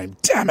time.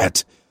 Damn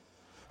it!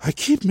 I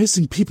keep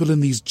missing people in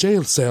these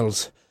jail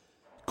cells.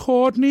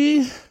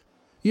 Courtney?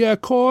 Yeah,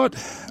 Court,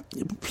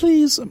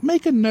 please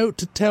make a note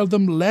to tell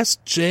them less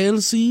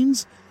jail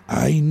scenes.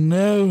 I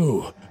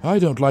know. I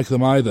don't like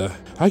them either.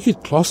 I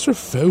get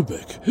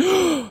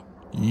claustrophobic.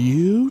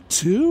 You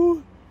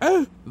too?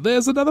 Oh,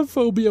 there's another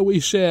phobia we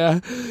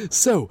share.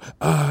 So,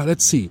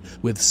 let's see.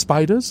 With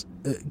spiders,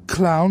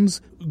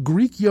 clowns,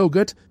 Greek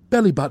yogurt,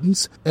 belly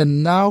buttons,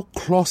 and now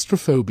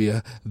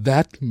claustrophobia.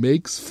 That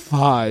makes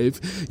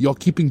 5. You're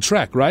keeping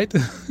track, right?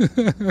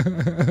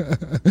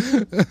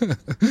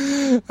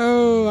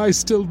 Oh, I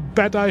still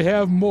bet I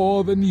have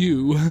more than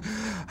you.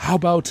 How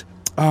about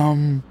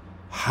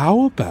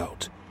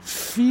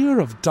fear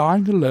of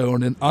dying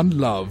alone and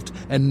unloved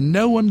and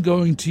no one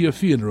going to your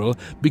funeral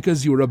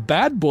because you were a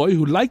bad boy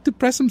who liked to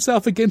press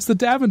himself against the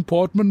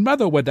Davenport when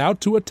Mother went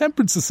out to her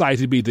Temperance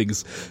Society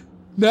meetings?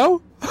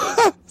 No?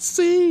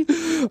 See?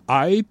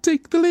 I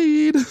take the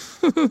lead.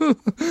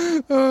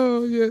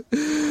 Oh, yeah.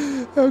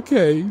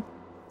 Okay.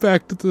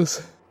 Back to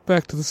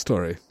the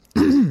story.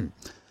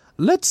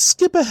 Let's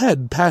skip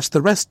ahead past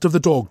the rest of the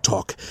dog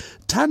talk.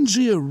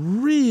 Tangier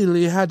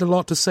really had a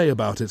lot to say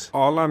about it.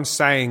 All I'm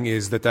saying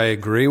is that I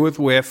agree with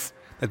Whiff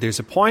that there's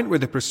a point where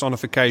the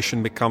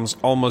personification becomes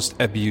almost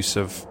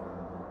abusive.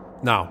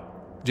 Now,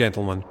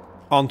 gentlemen,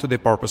 on to the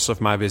purpose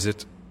of my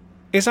visit.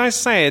 As I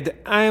said,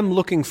 I am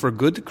looking for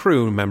good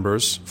crew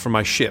members for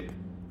my ship,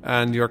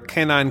 and your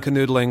canine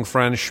canoodling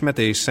friend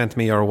Schmitty sent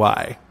me your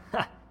way.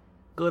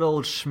 Good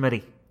old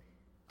Schmitty.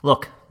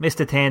 Look,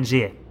 Mr.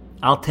 Tangier,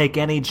 I'll take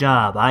any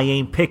job, I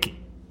ain't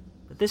picky.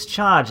 But this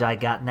charge I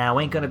got now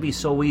ain't gonna be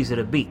so easy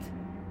to beat.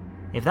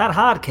 If that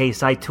hard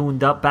case I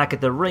tuned up back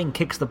at the ring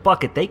kicks the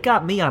bucket, they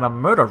got me on a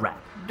murder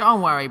rap.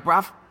 Don't worry,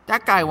 bruv.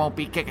 That guy won't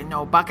be kicking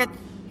no bucket.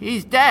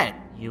 He's dead.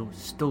 You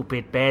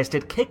stupid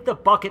bastard. Kick the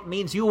bucket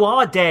means you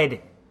are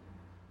dead.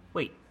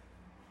 Wait,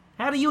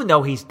 how do you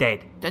know he's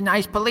dead? The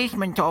nice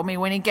policeman told me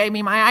when he gave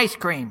me my ice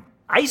cream.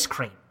 Ice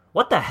cream?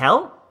 What the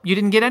hell? You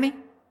didn't get any?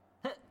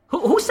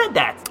 Who said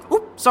that?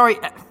 Oop, sorry,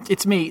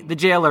 it's me, the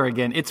jailer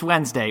again. It's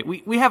Wednesday.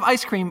 We have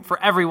ice cream for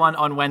everyone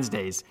on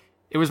Wednesdays.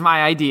 It was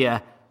my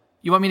idea.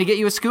 You want me to get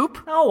you a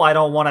scoop? No, I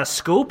don't want a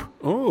scoop.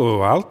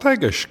 Oh, I'll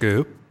take a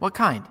scoop. What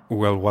kind?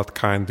 Well, what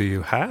kind do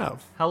you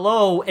have?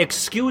 Hello,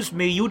 excuse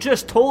me, you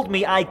just told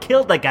me I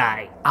killed the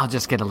guy. I'll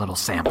just get a little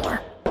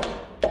sampler.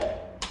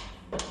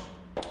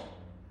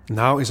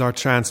 Now is our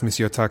chance,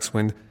 Monsieur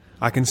Taxwind.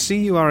 I can see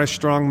you are a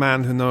strong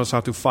man who knows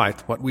how to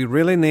fight. What we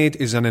really need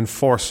is an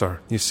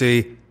enforcer. You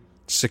see,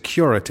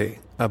 security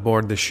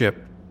aboard the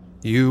ship.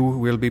 You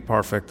will be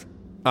perfect.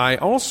 I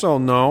also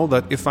know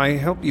that if I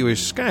help you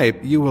escape,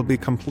 you will be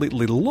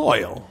completely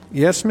loyal.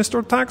 Yes,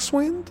 Mr.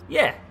 Taxwind?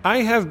 Yeah. I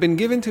have been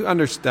given to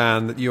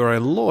understand that you are a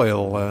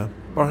loyal,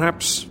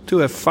 perhaps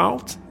to a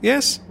fault,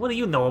 yes? What do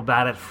you know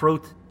about it,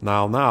 Fruit?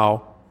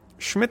 Now.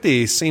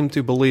 Schmitty seemed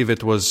to believe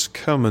it was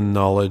common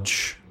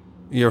knowledge.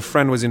 Your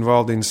friend was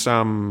involved in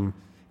some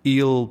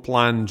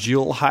ill-planned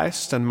jewel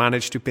heist and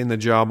managed to pin the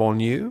job on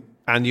you?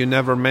 And you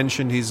never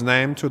mentioned his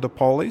name to the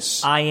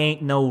police? I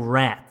ain't no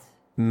rat.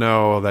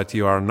 No, that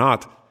you are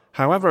not.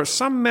 However,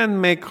 some men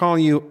may call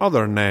you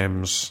other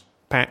names.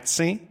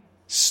 Patsy,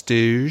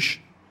 Stooge,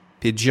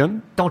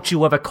 Pigeon. Don't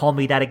you ever call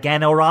me that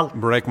again, or I'll...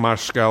 Break my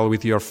skull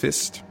with your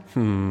fist.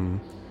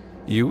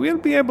 You will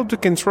be able to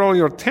control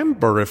your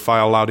temper if I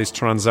allow this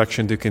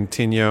transaction to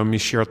continue,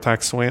 Monsieur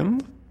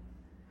Taxwind?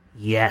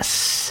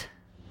 Yes.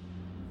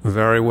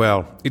 Very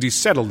well. It is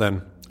settled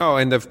then. Oh,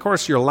 and of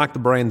course your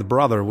lack-brained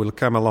brother will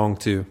come along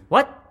too.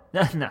 What?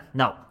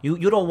 No.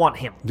 You don't want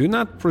him. Do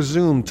not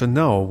presume to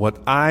know what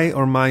I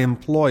or my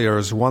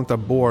employers want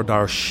aboard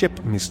our ship,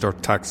 Mr.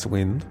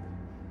 Taxwind.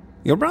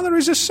 Your brother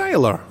is a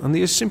sailor, and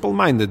he is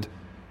simple-minded.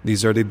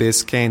 These are the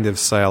best kind of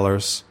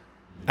sailors.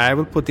 I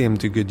will put him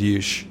to good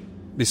use.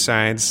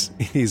 Besides,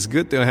 it is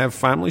good to have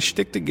family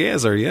stick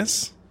together,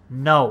 yes?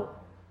 No.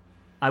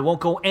 I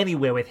won't go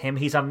anywhere with him.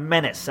 He's a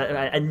menace,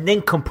 a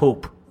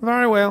nincompoop.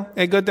 Very well.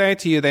 A good day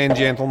to you then,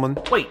 gentlemen.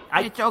 Wait,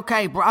 It's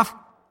okay, bruv.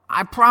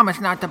 I promise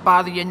not to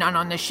bother you none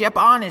on the ship.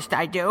 Honest,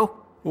 I do.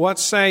 What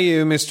say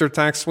you, Mr.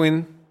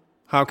 Taxwind?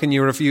 How can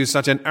you refuse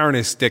such an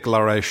earnest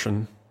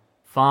declaration?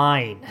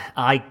 Fine.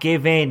 I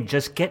give in.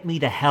 Just get me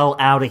the hell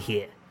out of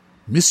here.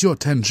 Monsieur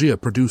Tangier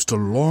produced a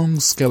long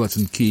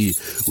skeleton key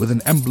with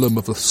an emblem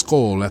of a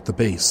skull at the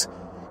base.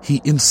 He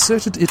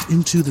inserted it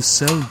into the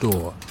cell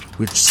door,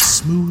 which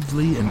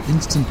smoothly and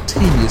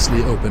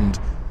instantaneously opened.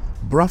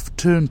 Bruff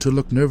turned to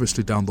look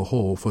nervously down the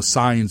hall for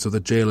signs of the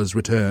jailer's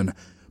return,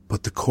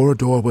 but the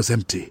corridor was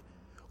empty.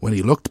 When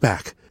he looked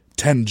back,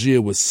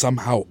 Tangier was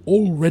somehow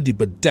already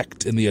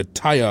bedecked in the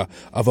attire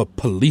of a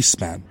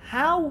policeman.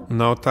 How?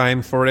 No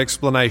time for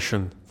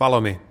explanation. Follow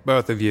me,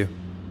 both of you.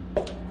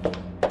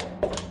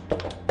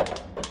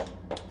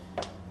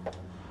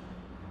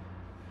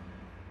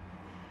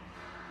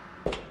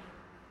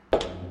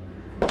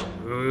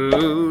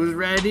 Who's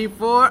ready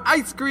for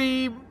ice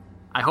cream?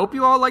 I hope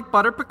you all like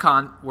butter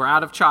pecan. We're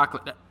out of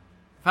chocolate.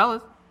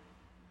 Fellas?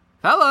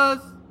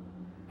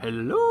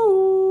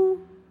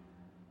 Hello?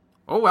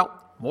 Oh well,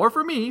 more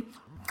for me.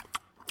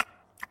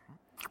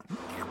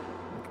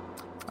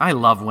 I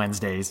love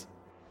Wednesdays.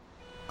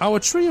 Our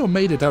trio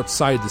made it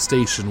outside the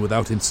station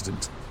without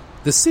incident.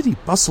 The city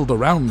bustled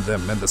around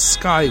them, and the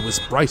sky was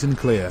bright and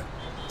clear,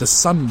 the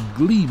sun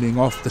gleaming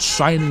off the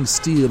shining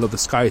steel of the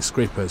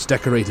skyscrapers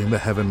decorating the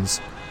heavens.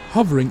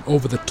 Hovering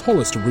over the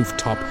tallest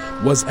rooftop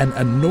was an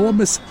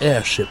enormous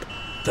airship,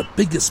 the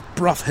biggest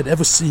Bruff had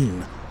ever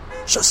seen.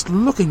 Just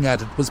looking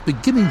at it was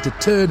beginning to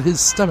turn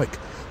his stomach,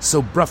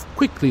 so Bruff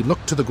quickly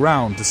looked to the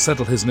ground to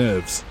settle his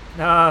nerves.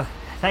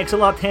 Thanks a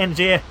lot,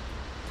 Tangier.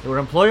 Your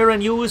employer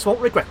and yous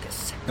won't regret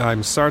this.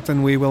 I'm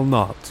certain we will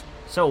not.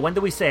 So, when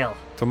do we sail?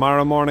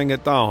 Tomorrow morning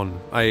at dawn.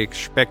 I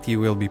expect you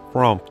will be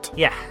prompt.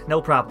 Yeah,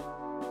 no problem.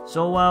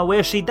 So,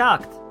 where's she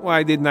docked?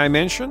 Why didn't I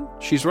mention?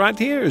 She's right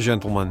here,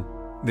 gentlemen.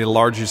 The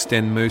largest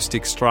and most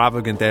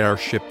extravagant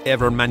airship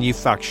ever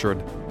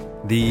manufactured.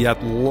 The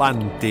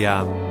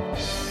Atlantean.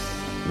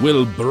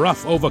 Will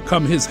Bruff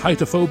overcome his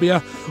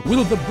heightоphobia?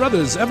 Will the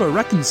brothers ever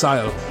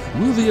reconcile?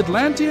 Will the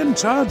Atlantean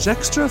charge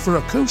extra for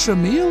a kosher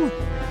meal?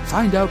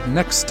 Find out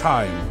next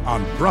time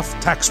on Bruff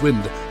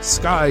Taxwind,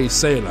 Sky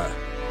Sailor.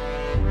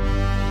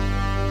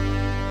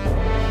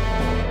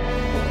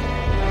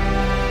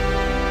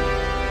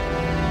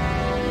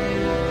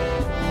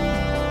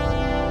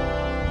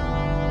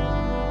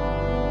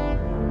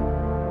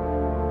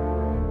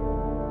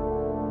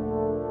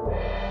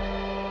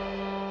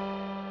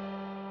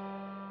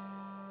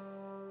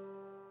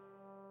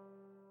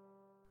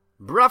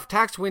 Bruff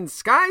Taxwind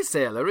Sky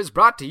Sailor is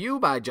brought to you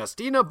by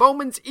Justina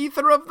Bowman's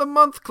Ether of the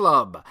Month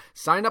Club.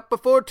 Sign up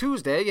before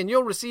Tuesday and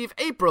you'll receive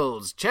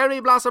April's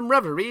Cherry Blossom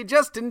Reverie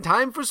just in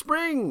time for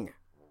spring.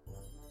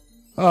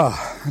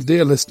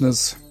 Dear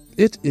listeners,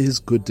 it is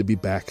good to be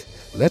back.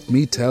 Let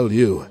me tell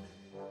you.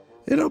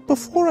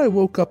 Before I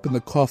woke up in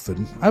the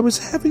coffin, I was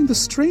having the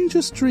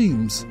strangest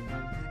dreams.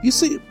 You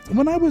see,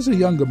 when I was a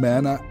younger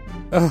man, I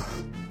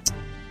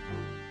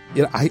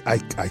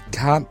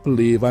can't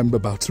believe I'm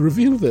about to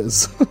reveal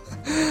this.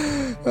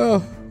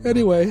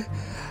 Anyway,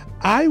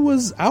 I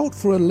was out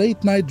for a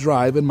late-night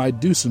drive in my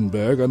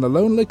Duesenberg on a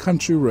lonely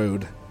country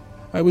road.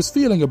 I was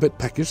feeling a bit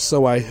peckish,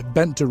 so I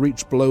bent to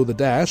reach below the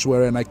dash,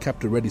 wherein I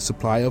kept a ready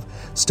supply of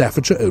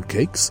Staffordshire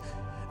oatcakes.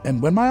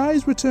 And when my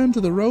eyes returned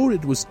to the road,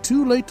 it was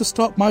too late to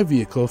stop my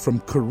vehicle from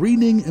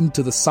careening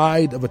into the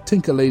side of a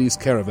Tinker Lady's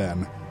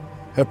caravan.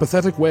 Her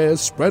pathetic wares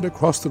spread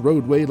across the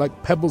roadway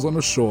like pebbles on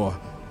a shore.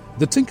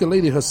 The Tinker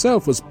Lady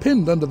herself was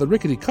pinned under the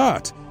rickety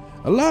cart,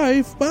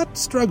 alive but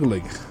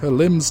struggling, her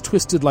limbs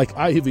twisted like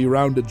ivy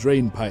round a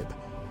drain pipe.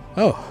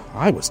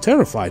 I was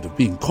terrified of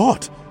being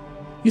caught.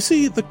 You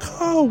see, the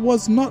car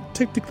was not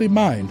technically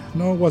mine,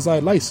 nor was I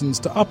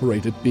licensed to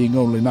operate it, being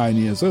only 9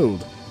 years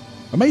old.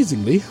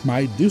 Amazingly,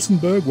 my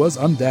Duesenberg was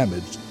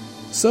undamaged,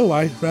 so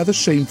I rather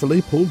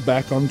shamefully pulled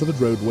back onto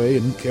the roadway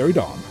and carried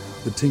on,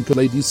 the Tinker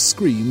Lady's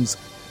screams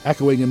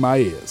echoing in my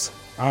ears.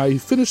 I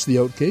finished the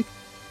oatcake,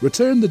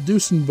 returned the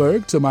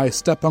Duesenberg to my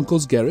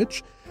step-uncle's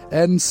garage,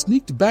 and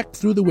sneaked back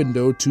through the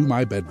window to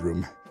my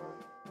bedroom.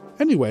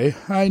 Anyway,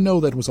 I know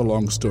that was a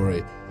long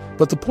story,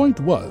 but the point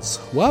was,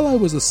 while I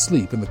was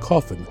asleep in the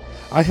coffin,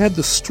 I had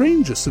the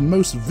strangest and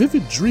most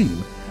vivid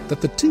dream that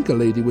the Tinker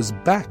Lady was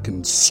back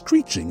and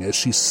screeching as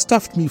she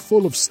stuffed me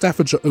full of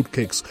Staffordshire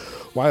oatcakes,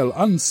 while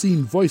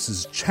unseen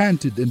voices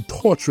chanted in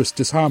torturous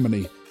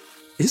disharmony.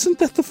 Isn't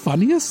that the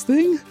funniest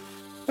thing?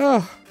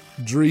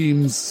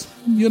 Dreams,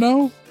 you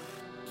know?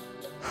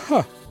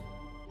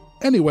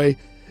 Anyway,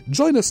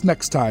 join us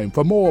next time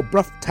for more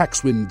Bruff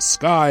Taxwind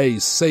Sky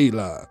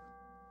Sailor.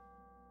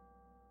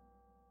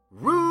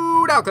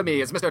 Rude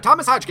Alchemy is Mr.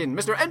 Thomas Hodgkin,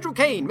 Mr. Andrew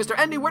Kane, Mr.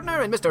 Andy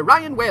Wertner, and Mr.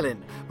 Ryan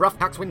Whalen. Bruff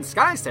Taxwind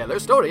Sky Sailor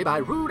story by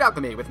Rude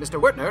Alchemy with Mr.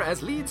 Wertner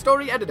as lead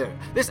story editor.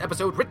 This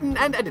episode written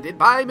and edited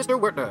by Mr.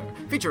 Wertner.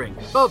 Featuring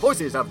the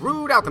voices of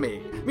Rude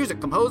Alchemy.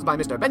 Music composed by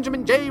Mr.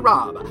 Benjamin J.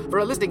 Robb. For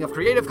a listing of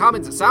Creative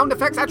Commons sound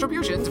effects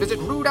attributions, visit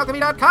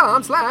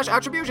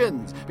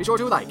rudealchemy.com/attributions. Be sure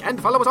to like and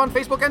follow us on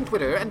Facebook and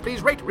Twitter, and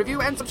please rate,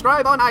 review, and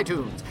subscribe on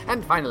iTunes.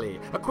 And finally,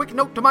 a quick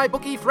note to my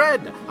bookie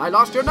Fred. I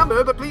lost your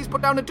number, but please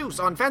put down a deuce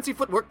on fancy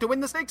footwork to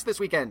win the stakes this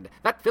weekend.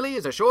 That filly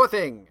is a sure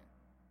thing.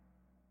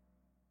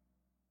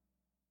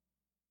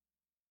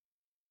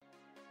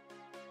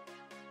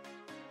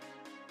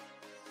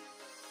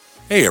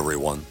 Hey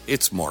everyone,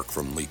 it's Mark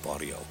from Leap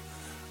Audio.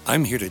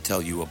 I'm here to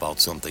tell you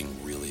about something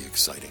really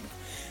exciting.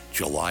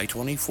 July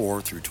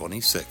 24 through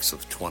 26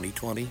 of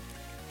 2020,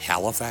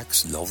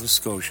 Halifax, Nova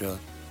Scotia,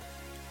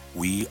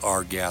 we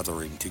are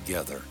gathering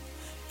together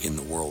in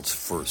the world's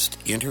first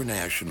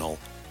international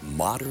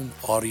modern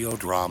audio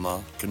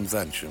drama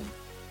convention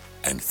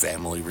and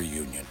family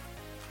reunion.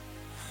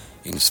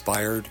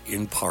 Inspired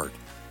in part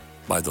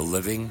by the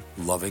living,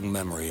 loving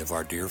memory of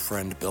our dear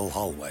friend Bill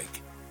Hallweg,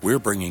 we're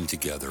bringing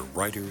together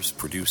writers,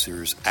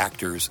 producers,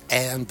 actors,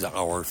 and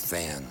our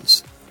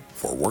fans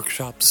for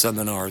workshops,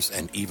 seminars,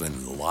 and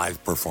even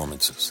live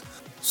performances.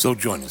 So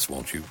join us,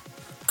 won't you?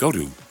 Go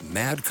to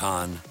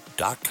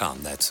madcon.com.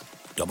 That's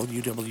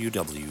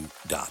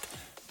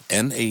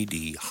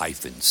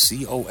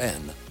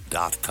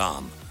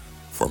www.mad-con.com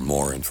for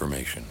more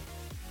information.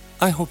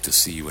 I hope to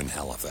see you in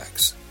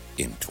Halifax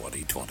in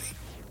 2020.